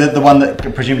 This will be the one that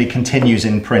presumably continues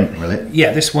in print, will it?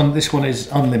 Yeah, this one is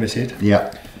unlimited.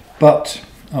 Yeah. But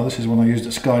this is one I used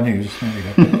at Sky News. There you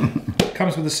go.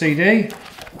 Comes with a CD.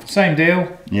 Same deal.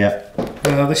 Yeah.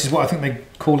 This is what I think they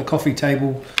call a coffee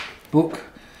table book.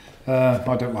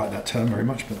 I don't like that term very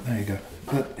much, but there you go.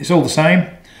 But it's all the same.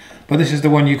 But this is the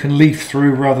one you can leaf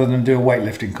through rather than do a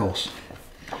weightlifting course.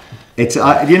 It's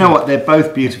you know what, they're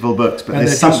both beautiful books, but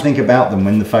there's something about them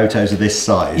when the photos are this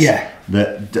size. Yeah.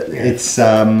 It's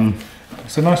a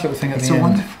nice little thing at the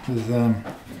end.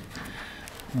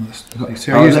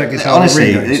 Honestly,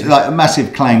 it's like a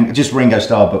massive clang, just Ringo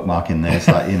Starr bookmark in there. It's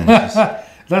like, you know.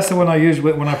 That's the one I used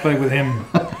when I played with him.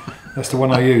 That's the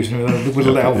one I used with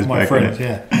a help of my friends.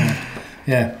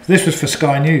 Yeah. This was for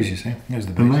Sky News, you see. There's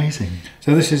the base. Amazing.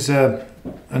 So this is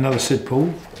another Sid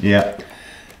Paul. Yeah.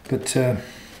 But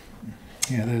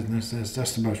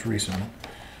that's the most recent one.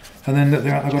 And then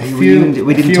I've got a few.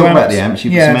 We didn't talk about the amps.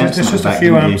 There's just a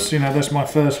few amps. You know, that's my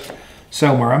first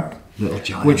Selma amp. Little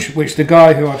giant. Which the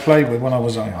guy who I played with when I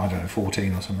was, I don't know,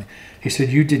 14 or something, he said,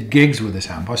 you did gigs with this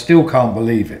amp. I still can't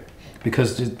believe it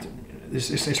because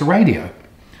it's a radio.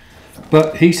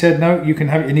 But he said, no, you can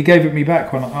have it. And he gave it me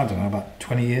back when, I don't know, about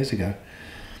 20 years ago.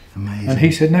 Amazing. And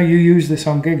he said, no, you use this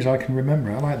on gigs. I can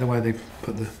remember. I like the way they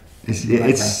put the...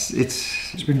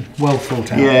 It's been well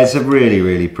thought out. Yeah, it's a really,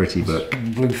 really pretty book.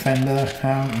 Blue Fender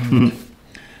out. And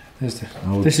that's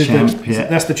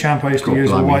the champ I used to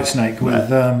use with Whitesnake. With,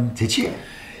 did you?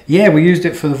 Yeah, we used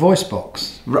it for the voice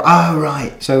box. Oh,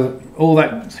 right. So all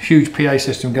that huge PA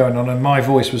system going on, and my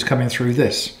voice was coming through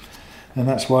this. And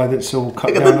that's why it's all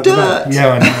cut down at the back.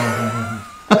 Yeah, I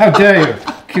know. How dare you?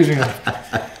 Accusing of...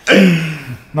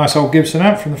 Nice old Gibson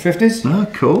amp from the 50s. Oh,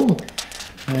 cool.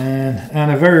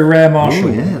 And a very rare Marshall.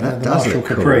 Oh, yeah, that does Marshall look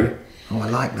Capri. Cool. Oh, I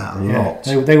like that a lot.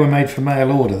 They were made for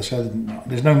mail order, so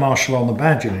there's no Marshall on the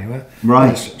badge anywhere.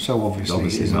 Right. So obviously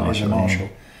it's Marshall, a Marshall.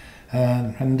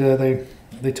 Yeah. And they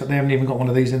haven't even got one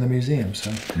of these in the museum, so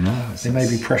they may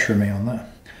be pressuring me on that.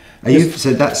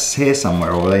 So that's here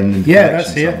somewhere, or in the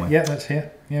that's here. Somewhere? Yeah, that's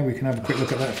here. Yeah, we can have a quick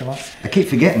look at that if you like. I keep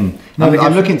forgetting.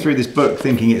 I'm looking through this book,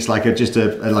 thinking it's like just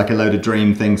a load of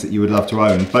dream things that you would love to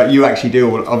own, but you actually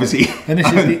do obviously. And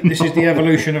this is the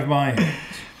evolution of my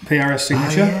PRS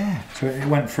signature. Oh, yeah. So it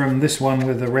went from this one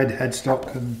with the red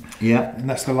headstock, and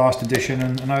that's the last edition.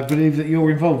 And I believe that you're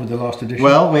involved with the last edition.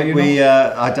 Well,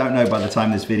 I don't know by the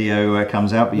time this video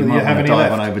comes out, but you might want to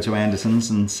dive on over to Andertons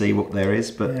and see what there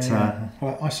is. But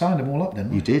well, I signed them all up,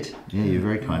 didn't I? You did. Yeah, you're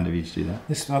very kind of you to do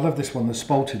that. I love this one, the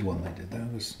spalted one they did.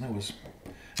 That was.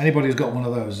 Anybody who's got one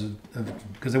of those,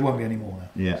 because there won't be any more now.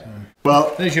 Yeah. So,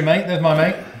 well, there's your mate. There's my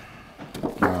mate.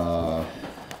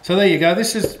 So there you go.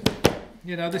 This is.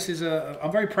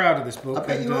 I'm very proud of this book. I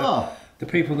bet you are. The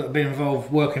people that have been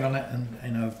involved working on it,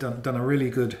 and have done a really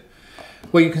good.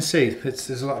 Well, you can see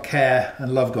there's a lot of care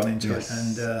and love gone into it,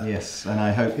 and and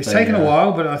I hope it's taken a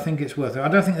while, but I think it's worth it. I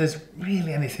don't think there's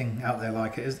really anything out there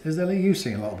like it. Is there? You've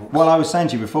seen a lot of books. Well, I was saying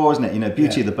to you before, isn't it?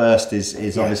 Beauty of the Burst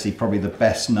is obviously probably the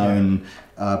best known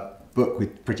book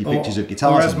with pretty pictures of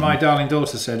guitars. Or as my darling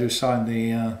daughter said, who signed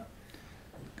the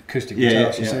acoustic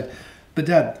guitar, she said, "But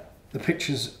Dad, the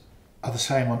pictures are the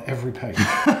same on every page."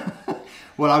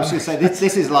 Well, I was going to say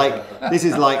this is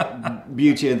like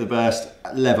Beauty of the Burst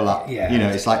level up. Yeah,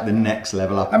 it's like the next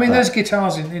level up. I mean, there's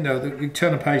guitars in you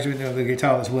turn a page, the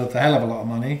guitar that's worth a hell of a lot of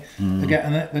money. And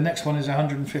the next one is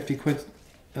 150 quid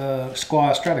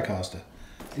Squire Stratocaster.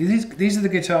 These are the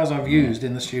guitars I've used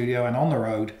in the studio and on the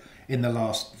road in the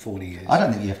last 40 years. I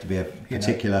don't think you have to be a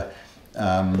particular.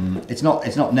 It's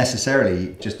not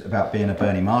necessarily just about being a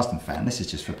Bernie Marsden fan. This is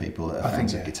just for people that are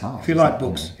fans of guitars. If you like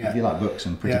books, if you like books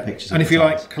and pretty pictures, and if you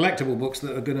like collectible books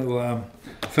that are going to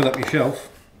fill up your shelf.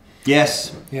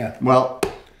 Yes. Yeah. Well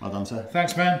done, sir.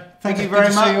 Thanks, man. Thank you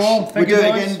very much. See you all. We'll do it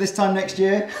again this time next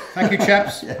year. Thank you,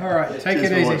 chaps. All right. Take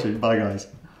it easy. Bye, guys.